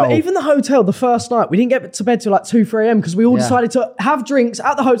hotel. Even the hotel, the first night, we didn't get to bed till like 2, 3 a.m. because we all Yeah. decided to have drinks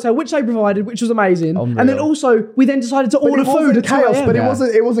at the hotel, which they provided, which was amazing. Unreal. And then also, we then decided to But order it wasn't food at 2 chaos, a.m. but Yeah. it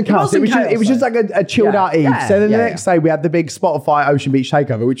wasn't chaos. wasn't It was just chaos, like a chilled Yeah. out eve. Yeah. So then the Yeah, next day we had the big Spotify Ocean Beach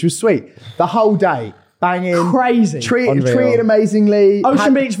takeover, which was sweet. The whole day. Banging. Crazy. Treated amazingly.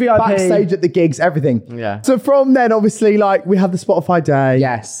 Ocean Beach VIP. Backstage at the gigs, everything. Yeah. So from then, obviously, like, we had the Spotify day.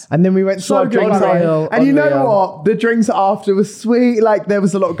 Yes. And then we went to So our good, drinks. Unreal, And you know unreal. what? The drinks after was sweet. Like, there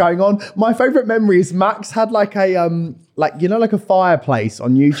was a lot going on. My favourite memory is Max had like like, you know, like a fireplace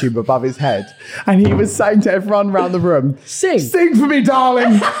on YouTube above his head. And he was saying to everyone around the room, Sing for me,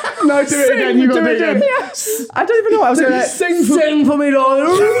 darling. No, do it again. You got to do it again. Yes. I don't even know what I was going to Sing for me, darling.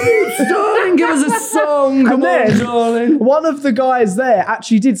 Darling, give us a song. Come on, darling. One of the guys there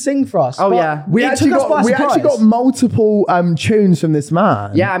actually did sing for us. Oh, yeah. We actually got multiple tunes from this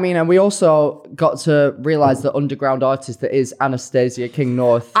man. Yeah, I mean, and we also got to realise the underground artist that is Anastasia King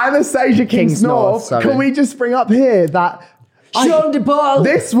North. Anastasia Kings North. Sorry. Can we just bring up here that Sean DePaul.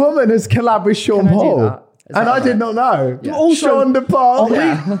 This woman has collabed with Sean Paul. And I did not know. Yeah. Also, Sean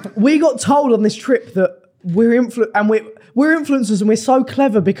DePaul. We got told on this trip that we're influencers and we're so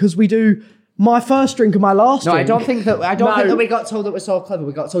clever because we do my first drink and my last drink. I don't think that we got told that we're so clever.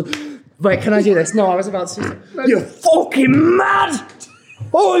 We got told, wait, can I do this? No, I was about to. You're fucking mad!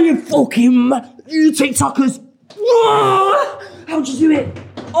 Oh, you fucking mad! You TikTokers! How'd you do it?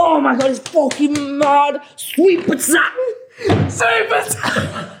 Oh my god, it's fucking mad! Sweet potato! Sweet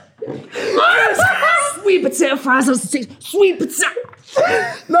potato! Sweet potato fries on sticks. Sweet potato.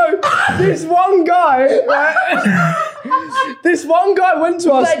 No, this one guy, right? This one guy went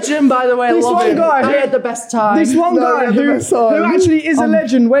to us. Legend, by the way. This love one him. guy. I had the best time. This one guy who actually is a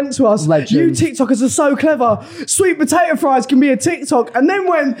legend went to us. Legend. You TikTokers are so clever. Sweet potato fries can be a TikTok, and then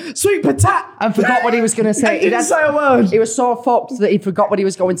went sweet potato and forgot what he was going to say. He didn't say a word. He was so fucked that he forgot what he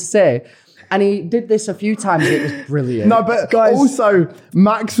was going to say. And he did this a few times. It was brilliant. No, but guys, also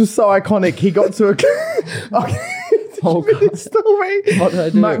Max was so iconic. He got to Oh, God. Story. What did I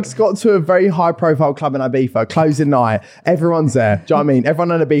do? Max got to a very high-profile club in Ibiza, closing night. Everyone's there. Do you know what I mean?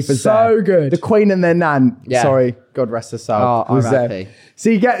 Everyone in Ibiza's there. So good. The Queen and their nan. Yeah. Sorry, God rest her soul. Oh, was R.I.P. there. So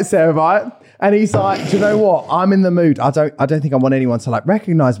he gets there, right? And he's like, do you know what? I'm in the mood. I don't think I want anyone to like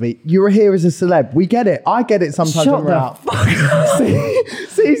recognize me. You're here as a celeb. We get it. I get it sometimes when we're out.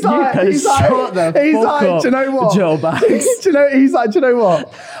 See, he's like, do you know what? Joe Bags. He's like, do you know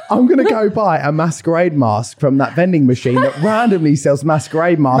what? I'm gonna go buy a masquerade mask from that vending machine that randomly sells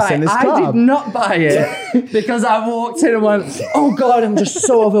masquerade masks in this club. I did not buy it because I walked in and went, oh God, I'm just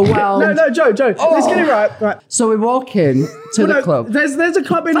so overwhelmed. No, Joe, let's get it right. So we walk in to the club. There's a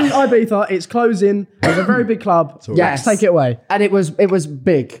club in Ibiza. It's closing. It's a very big club. Yes. Take it away. And it was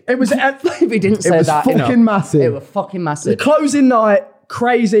big. It was. We didn't say that. It was fucking massive. It was fucking massive. The closing night,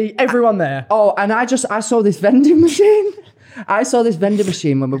 crazy. Everyone there. Oh, and I saw this vending machine. I saw this vending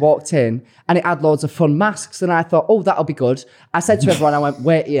machine when we walked in and it had loads of fun masks and I thought, oh, that'll be good. I said to everyone, I went,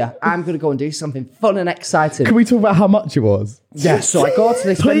 wait here, I'm going to go and do something fun and exciting. Can we talk about how much it was? Yeah, so I go to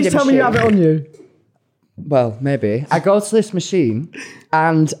this vending machine. Please tell me you have it on you. Well, maybe. I go to this machine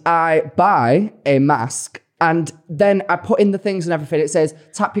and I buy a mask and then I put in the things and everything. It says,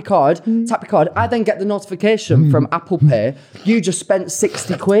 tap your card. I then get the notification from Apple Pay. You just spent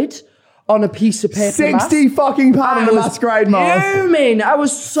 60 quid on a piece of paper 60 mask. fucking pound on a masquerade mask. Fuming. I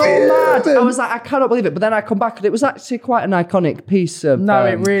was so mad. I was like, I cannot believe it. But then I come back and it was actually quite an iconic piece of...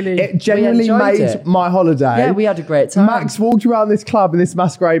 It genuinely made my holiday. Yeah, we had a great time. Max walked around this club in this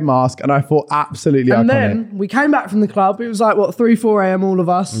masquerade mask and I thought absolutely and iconic. And then we came back from the club. It was like, 3-4 a.m. all of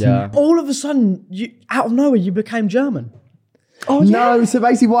us. Yeah. All of a sudden, out of nowhere, you became German. Oh, no, so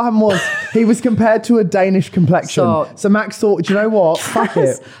basically what happened was he was compared to a Danish complexion. So Max thought, do you know what? Fuck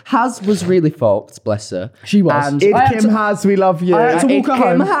it. Haz was really fucked, bless her. She was. And Id Kim Haz, we love you. I had to walk her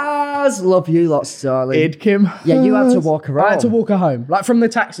home. Haz, love you lots, darling. Id Kim. Yeah, you had to walk her home. I had to walk her home. Like from the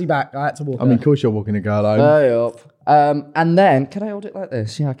taxi back, I had to walk her. I mean, of course you're walking a girl home. Hurry up. And then, can I hold it like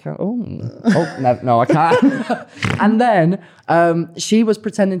this? Yeah, I can. No, I can't. And then she was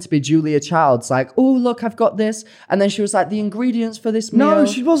pretending to be Julia Childs, like, oh, look, I've got this. And then she was like, the ingredients for this meal. No,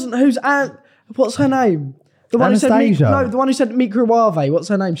 she wasn't. Who's Aunt? What's her name? The one Anastasia. who said the one who said microwave. What's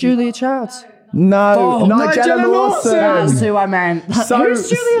her name? Julia Childs. No, Nigella Lawson. That's who I meant. Who's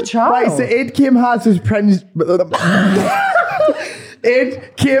Julia Childs? Wait, so Id Kim Haz was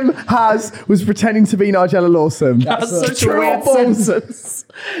Id Kim Haz was pretending to be Nigella Lawson. That's such a weird sentence.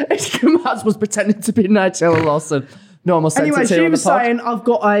 Id Kim Haz was pretending to be Nigella Lawson. Normal sentence. Anyway, she was saying, I've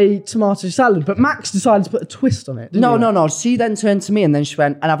got a tomato salad, but Max decided to put a twist on it. No. She then turned to me and then she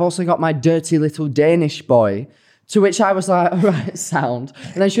went, and I've also got my dirty little Danish boy. To which I was like, all right, sound.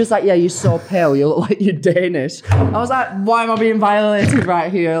 And then she was like, yeah, you're so pale. You look like you're Danish. I was like, why am I being violated right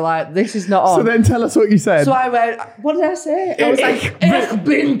here? Like, this is not on. So then tell us what you said. So I went, what did I say? I was like, ich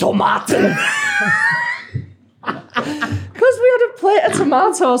bin Tomaten. Because we had a plate of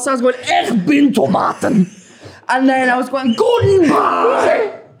tomatoes, so I was going, ich bin Tomaten. And then I was going, guten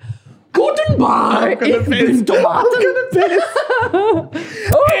bye. Guten bye. Ich bin Tomaten. Oh,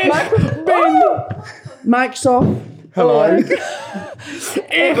 Microsoft. Hello.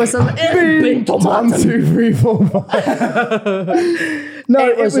 It was a big 1, 2, 3, 4, 5. No,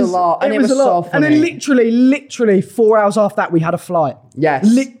 It was a lot, and it was a lot. so And funny. then literally 4 hours after that, we had a flight. Yes.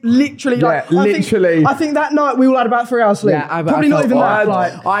 Literally, like, literally. I think that night we all had about 3 hours sleep. Yeah, Probably not even that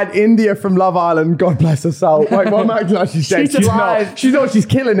flight. I had India from Love Island. God bless her soul. Like, well, no, she's dead. She's alive. not. She's not. She's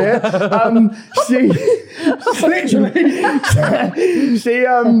killing it.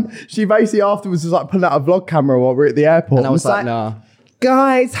 She basically afterwards was like pulling out a vlog camera while we were at the airport. And I was like, nah.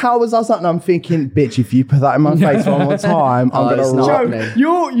 Guys, how was us? And I'm thinking, bitch, if you put that in my face one more time, I'm it's gonna not rock.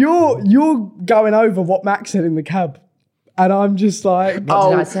 happening. You're going over what Max said in the cab. And I'm just like,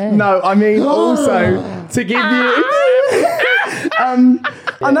 What did I say? No, I mean also to give you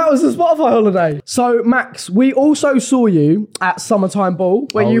and that was the Spotify holiday. So, Max, we also saw you at Summertime Ball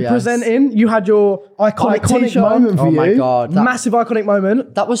where Oh, you yes. presenting. You had your iconic t-shirt moment for Oh you. my God. Massive iconic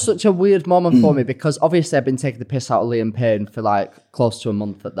moment. That was such a weird moment for me because obviously I've been taking the piss out of Liam Payne for like close to a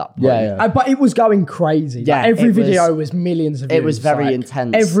month at that point. Yeah. But it was going crazy. Yeah, Like, every it was- video was millions of views. It was very Like,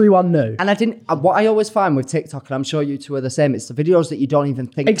 intense. Everyone knew. And I didn't. What I always find with TikTok, and I'm sure you two are the same, it's the videos that you don't even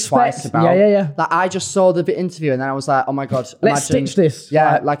think Expect. twice about. Yeah. Like I just saw the interview and then I was like, oh my God. Let's stitch this.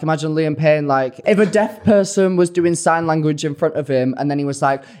 Yeah, Like- like imagine Liam Payne, like if a deaf person was doing sign language in front of him and then he was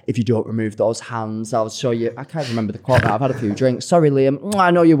like, if you don't remove those hands, I'll show you. I can't remember the quote now. I've had a few drinks. Sorry, Liam.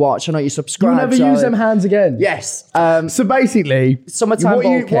 I know you watch. I know you subscribe. You'll never use them hands again. Yes. So basically, Summertime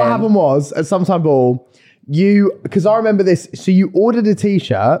Ball what came. happened was at Summertime Ball, because I remember this. So you ordered a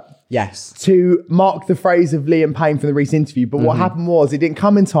T-shirt Yes. to mark the phrase of Liam Payne from the recent interview, but what happened was it didn't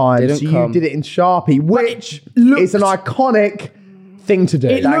come in time, Didn't so you come. did it in Sharpie, which looked- is an iconic thing to do.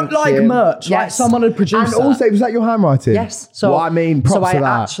 It looked like you. merch. Like Yes. someone had produced And also, was that your handwriting? Yes. So well, I mean, props so I to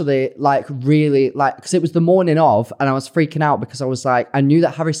that. actually like really like because it was the morning of, and I was freaking out because I was like, I knew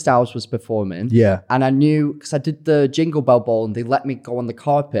that Harry Styles was performing. Yeah. And I knew because I did the Jingle Bell Ball and they let me go on the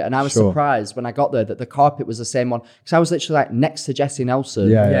carpet, and I was Sure. surprised when I got there that the carpet was the same one because I was literally like next to Jessie Nelson.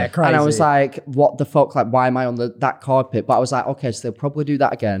 Yeah, crazy. And I was like, what the fuck? Like, why am I on that carpet? But I was like, okay, so they'll probably do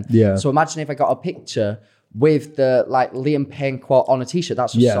that again. Yeah. So imagine if I got a picture with the like Liam Payne quote on a t-shirt.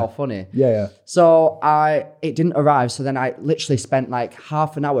 That's just so funny. Yeah. So it didn't arrive. So then I literally spent like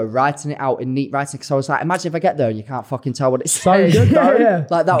half an hour writing it out in neat writing. Because I was like, imagine if I get there and you can't fucking tell what it says. good, though. Yeah.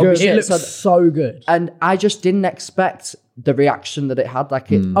 Like that would Good. be It shit. looked so good. And I just didn't expect the reaction that it had.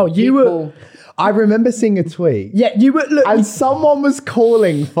 Like it. Oh, you were- I remember seeing a tweet. Yeah, you were look. And someone was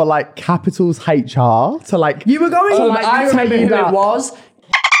calling for like Capitals HR to like. You were going. to, like, I remember take who that. it was.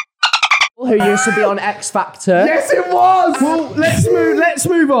 Who used to be on X Factor. Yes, it was. Well, let's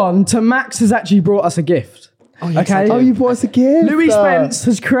move on to Max has actually brought us a gift. yes, I okay. did. Oh, you bought us a gift. Louis Spence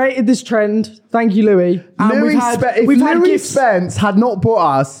has created this trend. Thank you, Louis. And Louis if we've had Louis gifts. Spence had not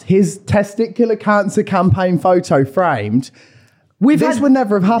bought us his testicular cancer campaign photo framed, this would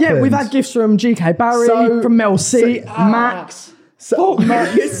never have happened. Yeah, we've had gifts from GK Barry, So- from Mel C, so- Max. So,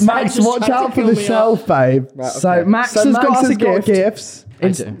 Max, just watch tried to out for kill the me shelf, babe. So Max So has Max got us has a got gift. gifts. I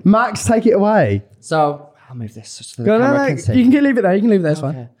do. Max, take it away. So I'll move this so the No, camera no, can see. you can leave it there. You can leave it there. It's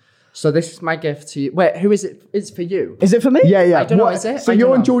fine. Okay. So this is my gift to you. Wait, who is it? It's for you. Is it for me? Yeah. I don't know, is it? So I you're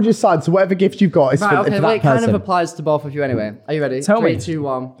don't on know. George's side, so whatever gift you've got is Right, for, okay, for well, that it kind person. of applies to both of you anyway. Are you ready? Tell me. 3, 2,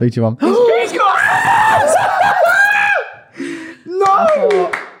 1. 3, 2, 1. He's got.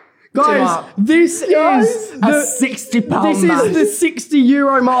 No, guys, Mark. this is A the £60 this mask. is the 60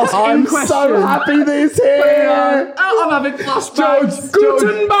 euro mask in I'm question. so happy this here. Oh, I'm having flashbacks.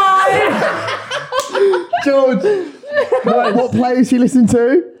 George, George, what playlist you listen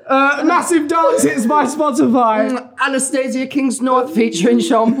to? Massive dance hits by Spotify. Anastasia King's North featuring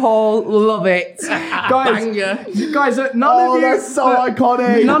Sean Paul. Love it. Banger. Guys, none Oh, of you. that's so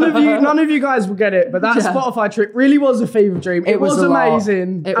iconic. None of you guys will get it, but that Spotify trip really was a fever dream. It was was a lot.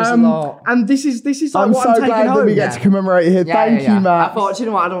 amazing. It was a lot. And this is like I'm what so I'm taking glad home. that we get to commemorate it here. Thank you, Matt. I thought, you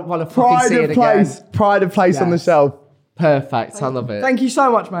know what? I don't want to fucking see it Pride of place on the Yes. shelf. again. Perfect. I love it. Thank you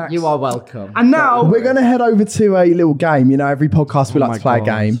so much, Max. You are welcome. And now We're going to head over to a little game. You know, every podcast we like my to play God.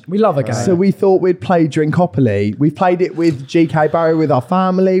 a game. we love a game. So we thought we'd play Drinkopoly. We played it with GK Barry, with our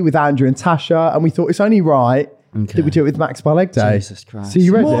family, with Andrew and Tasha, and we thought it's only right that we do it with Max Balegde. Jesus Christ. So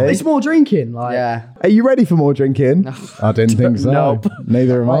you ready? it's more drinking. Like, Yeah. Are you ready for more drinking? I didn't think so. Nope.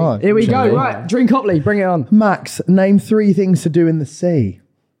 Neither am I. Here we go. actually. Right, Drinkopoly, bring it on. Max, name 3 things to do in the sea.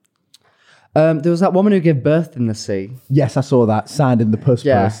 There was that woman who gave birth in the sea. Yes, I saw that. Sand in the puss.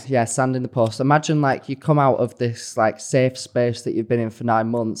 Yeah, sand in the post. Imagine like you come out of this like safe space that you've been in for 9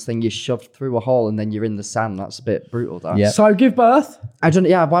 months, then you're shoved through a hole and then you're in the sand. That's a bit brutal. That. Yeah. So give birth. I don't.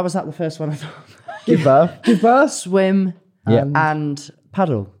 Yeah. Why was that the first one? I thought? Give birth. Give birth. Swim. Yeah. And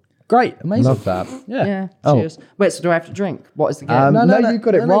paddle. Great, amazing. Love that. Yeah. Yeah. Cheers. Wait, so do I have to drink? What is the game? No, no, you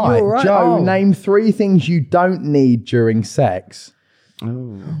got it no, right. you're right. Joe, Oh. name 3 things you don't need during sex.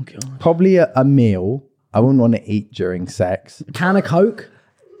 Oh God. Probably a meal. I wouldn't want to eat during sex. Can of Coke.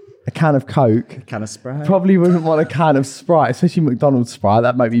 A can of Coke. Can of Sprite? Probably wouldn't want a can of Sprite, especially McDonald's Sprite.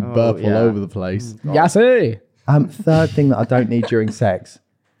 That made me burp all yeah. over the place. Yassy. Third thing that I don't need during sex.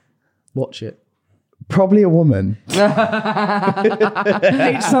 Watch it. Probably a woman. Each to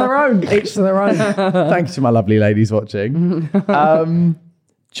their own. Each to their own. Thanks to my lovely ladies watching.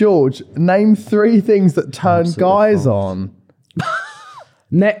 George, name 3 things that turn Absolutely guys false. on.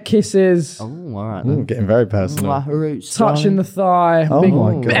 Neck kisses. Oh, all right. Getting very personal. Touching the thigh. Oh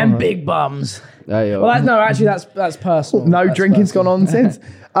my God. And big bums. There you Well, are. actually, that's personal. No That's drinking's personal. gone on since.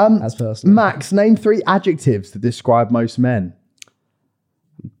 That's personal. Max, name 3 adjectives that describe most men.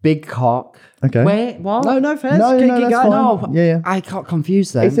 Big cock. Okay. Wait, what? No, fair. No, Keep that's going. fine. No, Yeah. I got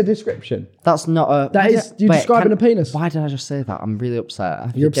confused then. It's a description. That's not a... That is- you're describing a penis. Why did I just say that? I'm really upset.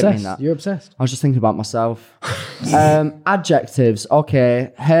 I You're didn't mean obsessed. that. You're obsessed. I was just thinking about myself. Adjectives.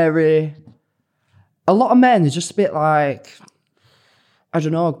 Okay. Hairy. A lot of men are just a bit like... I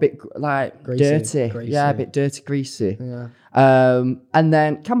don't know, a bit like Greasy. dirty. Greasy. Yeah, a bit dirty, greasy. Yeah. And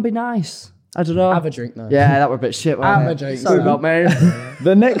then can be nice. I don't know. Have a drink now. Yeah, that were a bit shit. Have wasn't a it? drink. Sorry about me.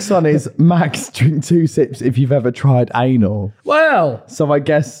 The next one is Max, drink 2 sips if you've ever tried anal. Well, So I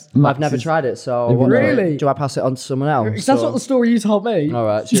guess Max I've never is- tried it, so you what do I- Really? do I pass it on to someone else? that's or- what the story you told me. All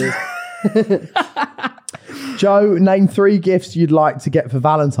right, cheers. Joe, name 3 gifts you'd like to get for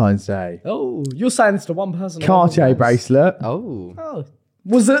Valentine's Day. Oh, you're saying this to one person. Cartier bracelet. Oh. Oh.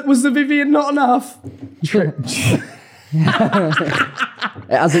 Was the Vivian not enough?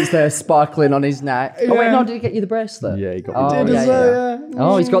 It has its there sparkling on his neck. Oh, wait, no, did he get you the bracelet? Yeah, he got Oh, me Did the as bracelet. well, yeah.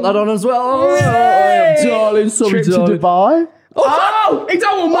 Oh, he's got that on as well. Oh, darling, sorry, Trip to darling. Dubai Oh, he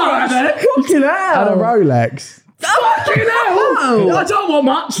don't want much. Fucking and a hell. Rolex. Fucking hell. I don't want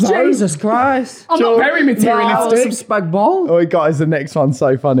much, though. Jesus Christ. I'm not very Some materialistic. spag ball. Oh, guys, the next one's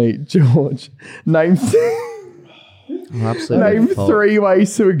so funny. George, name Absolutely. name 3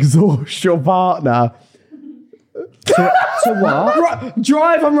 ways to exhaust your partner. To what?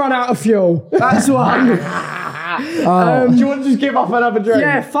 Drive and run out of fuel. That's one. Do you want to just give off another drink?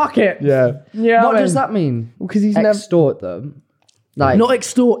 Yeah, fuck it. Yeah. Yeah. What does that mean? Because he's never. Extort them? Like, Not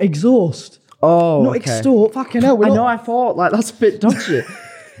extort, exhaust. oh, Not okay. extort. Fucking hell. We're I not. know, I thought, like, that's a bit dodgy.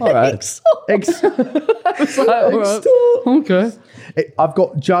 All right. Okay. I've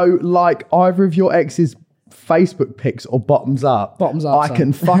got Joe, like either of your ex's Facebook pics or bottoms up. Bottoms up, I son.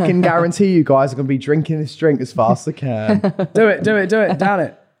 can fucking guarantee you guys are going to be drinking this drink as fast as I can. Do it. Down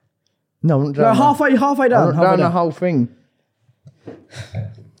it. No, I'm not No, down halfway I'm down. not Halfway down the down. whole thing.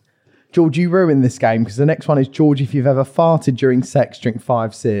 George, you ruined this game because the next one is George, if you've ever farted during sex, drink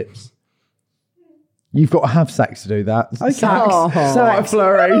 5 sips. You've got to have sex to do that. Okay. Quite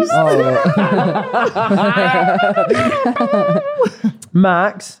flurries.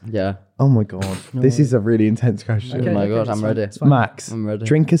 Max. Yeah. Oh my God. This is a really intense question. Oh my God, I'm ready. Max, I'm ready.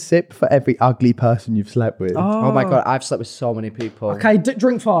 drink a sip for every ugly person you've slept with. Oh my God, I've slept with so many people. Okay,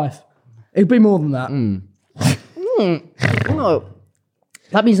 drink 5. It'd be more than that. Oh,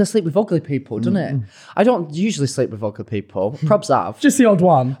 that means I sleep with ugly people, doesn't it? I don't usually sleep with ugly people. Probs have. Just the odd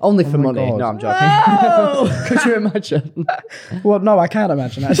one. Only for my money. God. No, I'm joking. Could you imagine? Well, no, I can't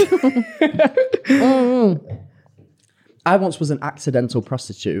imagine actually. I once was an accidental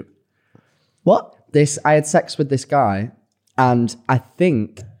prostitute. What? I had sex with this guy, and I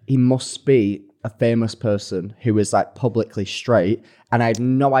think he must be a famous person who is like publicly straight, and I had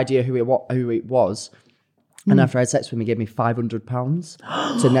no idea who it was. And after I had sex with him, he gave me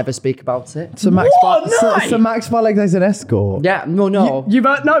 £500 to never speak about it. So Max, What? so Max Balegde's an escort. Yeah, no. You've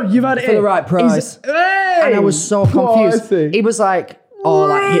heard it For the right price. Hey! And I was so Oh, I confused. see. He was like, "Oh,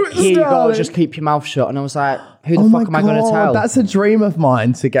 like here you go, darling. just keep your mouth shut." And I was like, "Who the Oh my fuck am I going to tell?" That's a dream of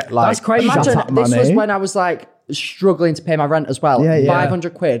mine to get like. That's crazy. shut Imagine up this money. was when I was like struggling to pay my rent as well. Yeah, yeah.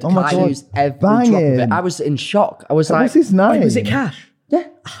 500 quid. Oh my I God. used every drop of Banging. it. I was in shock. I was like, What's his name? Was it cash? yeah.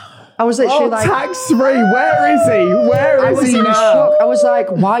 I was literally like, tax free. Where is he? Where I is was he in now? shock. I was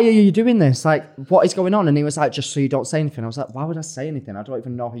like, why are you doing this? Like, what is going on? And he was like, just so you don't say anything. I was like, why would I say anything? I don't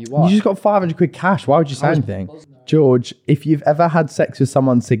even know who you are. You just got 500 quid cash. Why would you say anything? George, if you've ever had sex with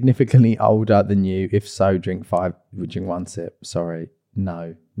someone significantly older than you, if so, drink 1 sip. Sorry.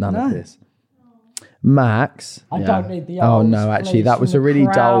 No, none of this. Max. I don't need the Oh olds, no, actually, please, that was from a the really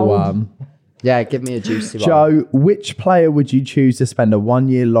dull crowd. one. Yeah, give me a juicy one. Joe, which player would you choose to spend a 1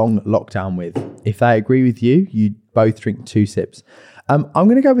 year long lockdown with? If they agree with you, you both drink 2 sips. I'm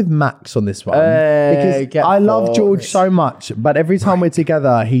going to go with Max on this one because get I love fucked. George so much, but every time we're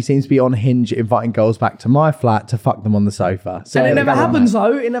together, he seems to be on Hinge inviting girls back to my flat to fuck them on the sofa. So And it never happens,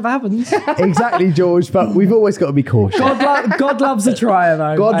 though. It never happens. Exactly, George, but we've always got to be cautious. God loves a trier,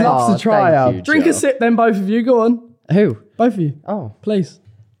 though. God Hey, loves a trier. thank you, Drink Joe. a sip, then both of you. Go on. Who? Both of you. Oh, Please.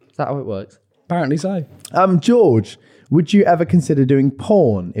 is that how it works? Apparently so. George, would you ever consider doing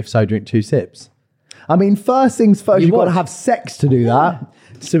porn? If so, drink 2 sips. I mean, first things first, you've got to would. have sex to do that.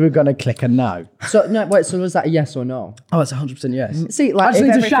 So we're going to click a no. So no, wait. So was that a yes or no? Oh, it's 100% yes. See, like I just if need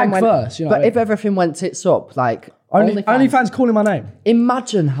to everything shag went, first, you know but what I mean? if everything went tits up, like OnlyFans calling my name.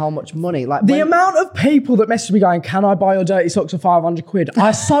 imagine how much money, like The when- amount of people that message me going, can I buy your dirty socks for 500 quid?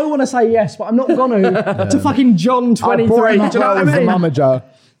 I so want to say yes, but I'm not going to fucking John 23. Do you know what I as the mean? mummager.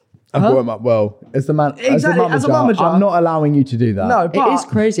 I brought him up well. As the man, Exactly, as a mummager. I'm not allowing you to do that. No, but it is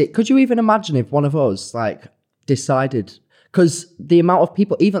crazy. Could you even imagine if one of us like decided? Because the amount of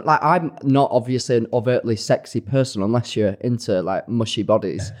people, even like I'm not obviously an overtly sexy person unless you're into like mushy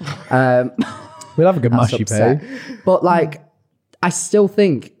bodies. We'll have a good That's mushy upset. poo. But like, I still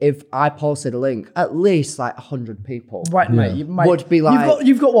think if I posted a link, at least like 100 people. Right, mate, Would be like-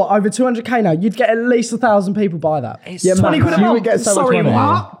 you've got what, over 200k now? You'd get at least 1,000 people buy that. Yeah, 20 Max, quid a you would month. get so much Sorry, money.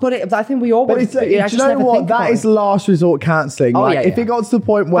 what? But I think we all But would. it's, I do you just know never what? think That about is it. last resort cancelling. Oh, Like, yeah, if yeah. it got to the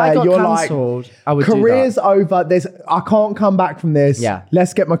point I where got you're cancelled, like, I would do career's that. over. I can't come back from this. Yeah.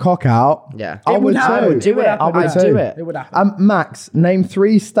 Let's get my cock out. Yeah. I It would would happen. too. I would do it. I would I'd too. do it. It would happen. Max, name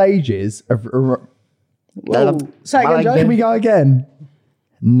 3 stages of. Whoa. Say it again, Joe. Can we go again?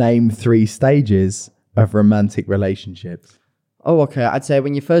 Name 3 stages of romantic relationships. Oh, okay. I'd say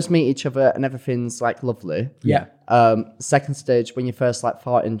when you first meet each other and everything's like lovely. Yeah. Second stage, when you first like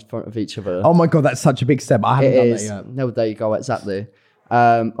fart in front of each other. Oh my god, that's such a big step. I haven't It done is. that yet. No, there you go. Exactly.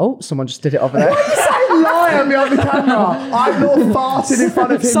 Someone just did it over there. Liar behind the camera. I'm not farted in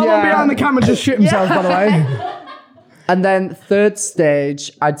front of him. Someone yet. behind the camera just shit themselves, by the way. And then third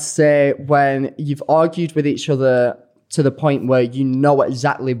stage, I'd say when you've argued with each other to the point where you know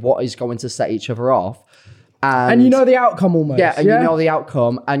exactly what is going to set each other off. And you know the outcome almost. Yeah, and you know the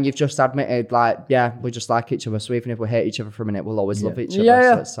outcome, and you've just admitted, like, yeah, we just like each other. So even if we hate each other for a minute, we'll always love each other. Yeah,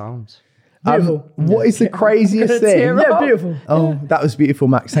 yeah. So it sounds. Beautiful. What is the craziest thing? Yeah, beautiful. Oh, that was beautiful,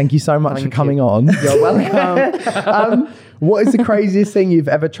 Max. Thank you so much for Thank coming you. on. You're welcome. What is the craziest thing you've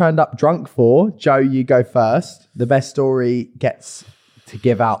ever turned up drunk for? Joe, you go first. The best story gets to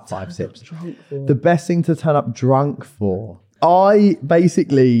give out 5 sips. The best thing to turn up drunk for. I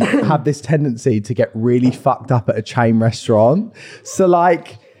basically have this tendency to get really fucked up at a chain restaurant. So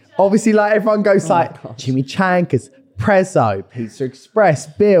like, obviously like everyone goes like chimichangas, Prezzo, Pizza Express,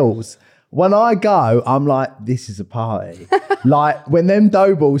 Bills. When I go, I'm like, this is a party. Like when them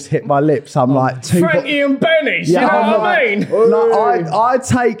dough balls hit my lips, I'm like, Frankie and Benny's, yeah, you know I'm what I mean? Like, I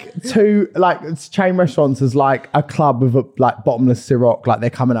take 2 like chain restaurants as like a club with a like bottomless Ciroc, like they're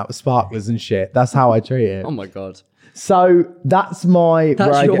coming out with sparklers and shit. That's how I treat it. Oh my God. So that's my. where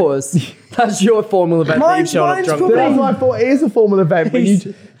That's I get- yours. That's your formal event that you've shown up mine's drunk probably- for. That's my thought. It is a formal event. But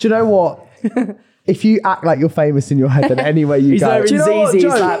do you know what? If you act like you're famous in your head, then anywhere you He's go. there in Do you know what, ZZ, he's Joe?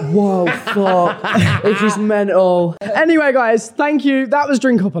 like, whoa, fuck. It's just mental. Anyway, guys, thank you. That was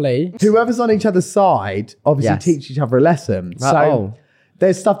Drinkopoly. Whoever's on each other's side obviously Yes. teach each other a lesson. So oh.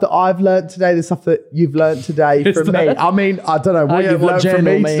 there's stuff that I've learned today. There's stuff that you've learned today from me. I mean, I don't know what don't you've know what learned from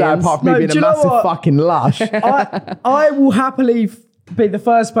me journal today, means. apart from No, me being do a you know massive what? fucking lush. I will happily be the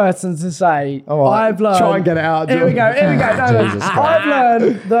first person to say All right, I've learned. try and get it out, Here we John. go. Here we go. No, Jesus I've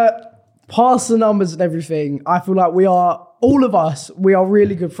learned that past the numbers and everything, I feel like we are all of us. We are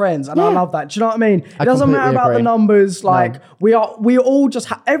really good friends, and I love that. Do you know what I mean? It doesn't matter completely about the agree. numbers. Like we all just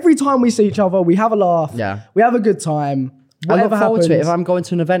every time we see each other, we have a laugh. Yeah. we have a good time. I Whatever look forward to it. happens. If I'm going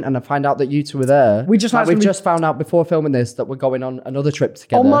to an event and I find out that you two were there, We just like like we've to be- just found out before filming this that we're going on another trip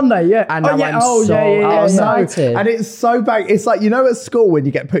together On Monday, yeah. And Oh, now yeah. I'm Oh, so yeah, yeah, yeah, excited. And it's so bad. It's like, you know, at school when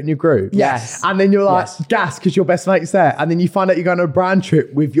you get put in your group. Yes. And then you're like, Yes. gas because your best mate's there. And then you find out you're going on a brand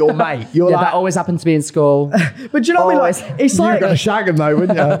trip with your mate. You're yeah, like, that always happened to me in school. But do you know what I mean? Always. Like, it's you're like going to shag him though,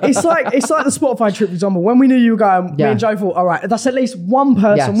 wouldn't you? it's like the Spotify trip, for example. When we knew you were going, me Yeah. and Joe thought, all right, that's at least one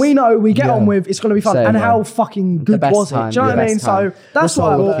person Yes. we know we get Yeah. on with. It's going to be fun. Same, and yeah. how fucking good best was it? time, Do you know the what I mean? best time. So that's We're what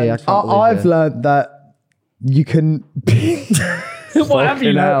so I've lucky, learned. I can't believe I've it. learned that you can be, What have you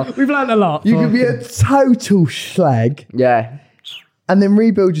Fucking learned? hell. We've learned a lot. you can be a total slag Yeah. and then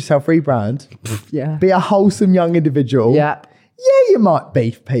rebuild yourself, rebrand, Yeah. be a wholesome young individual. Yeah. Yeah, you might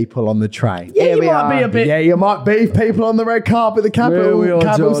beef people on the train. Yeah, Here you we might be are. a bit. Yeah, you might beef people on the red carpet, the capital, we are,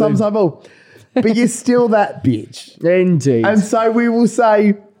 capital darling. sometimes all. But you're still that bitch. Indeed. And so we will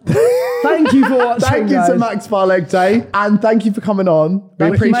say, Thank you for watching. Thank you to Max Balegde, and thank you for coming on. We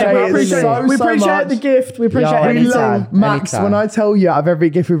appreciate it We so appreciate much. the gift. We appreciate Yo, We anything. love Max. Anytime. When I tell you out of every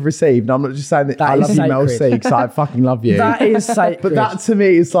gift we've received, and I'm not just saying that I is love you, Mel C, sacred. because I fucking love you. That is sacred. But that to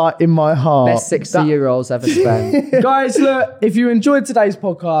me is like in my heart. Best 60 euros ever spent. Guys, look, if you enjoyed today's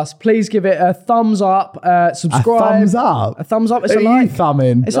podcast, please give it a thumbs up, subscribe. A thumbs up. A thumbs up. It's Are a you like.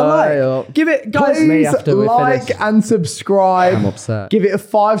 thumbing? It's a Right like. up. Give it, guys. Me Please after we like finish. and subscribe. I'm upset. Give it a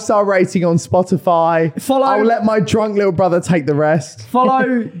 5-star rating on Spotify. Follow- I'll let my drunk little brother take the rest.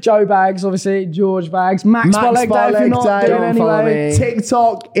 Follow Joe Bags, obviously, George Bags, Max Balegde if you're not Balegde. doing Don't follow anyway. me.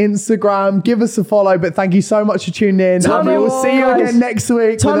 TikTok, Instagram, give us a follow. But thank you so much for tuning in. Turn And we will on- see you guys, again next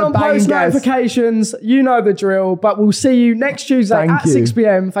week Turn with a on banging post guest. notifications. You know the drill. But we'll see you next Tuesday Thank at you. 6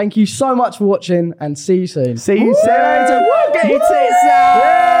 p.m. Thank you so much for watching and see you soon. See you See you later. soon. Woo, get your tits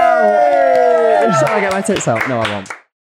out. Shall I get my tits out? No, I won't.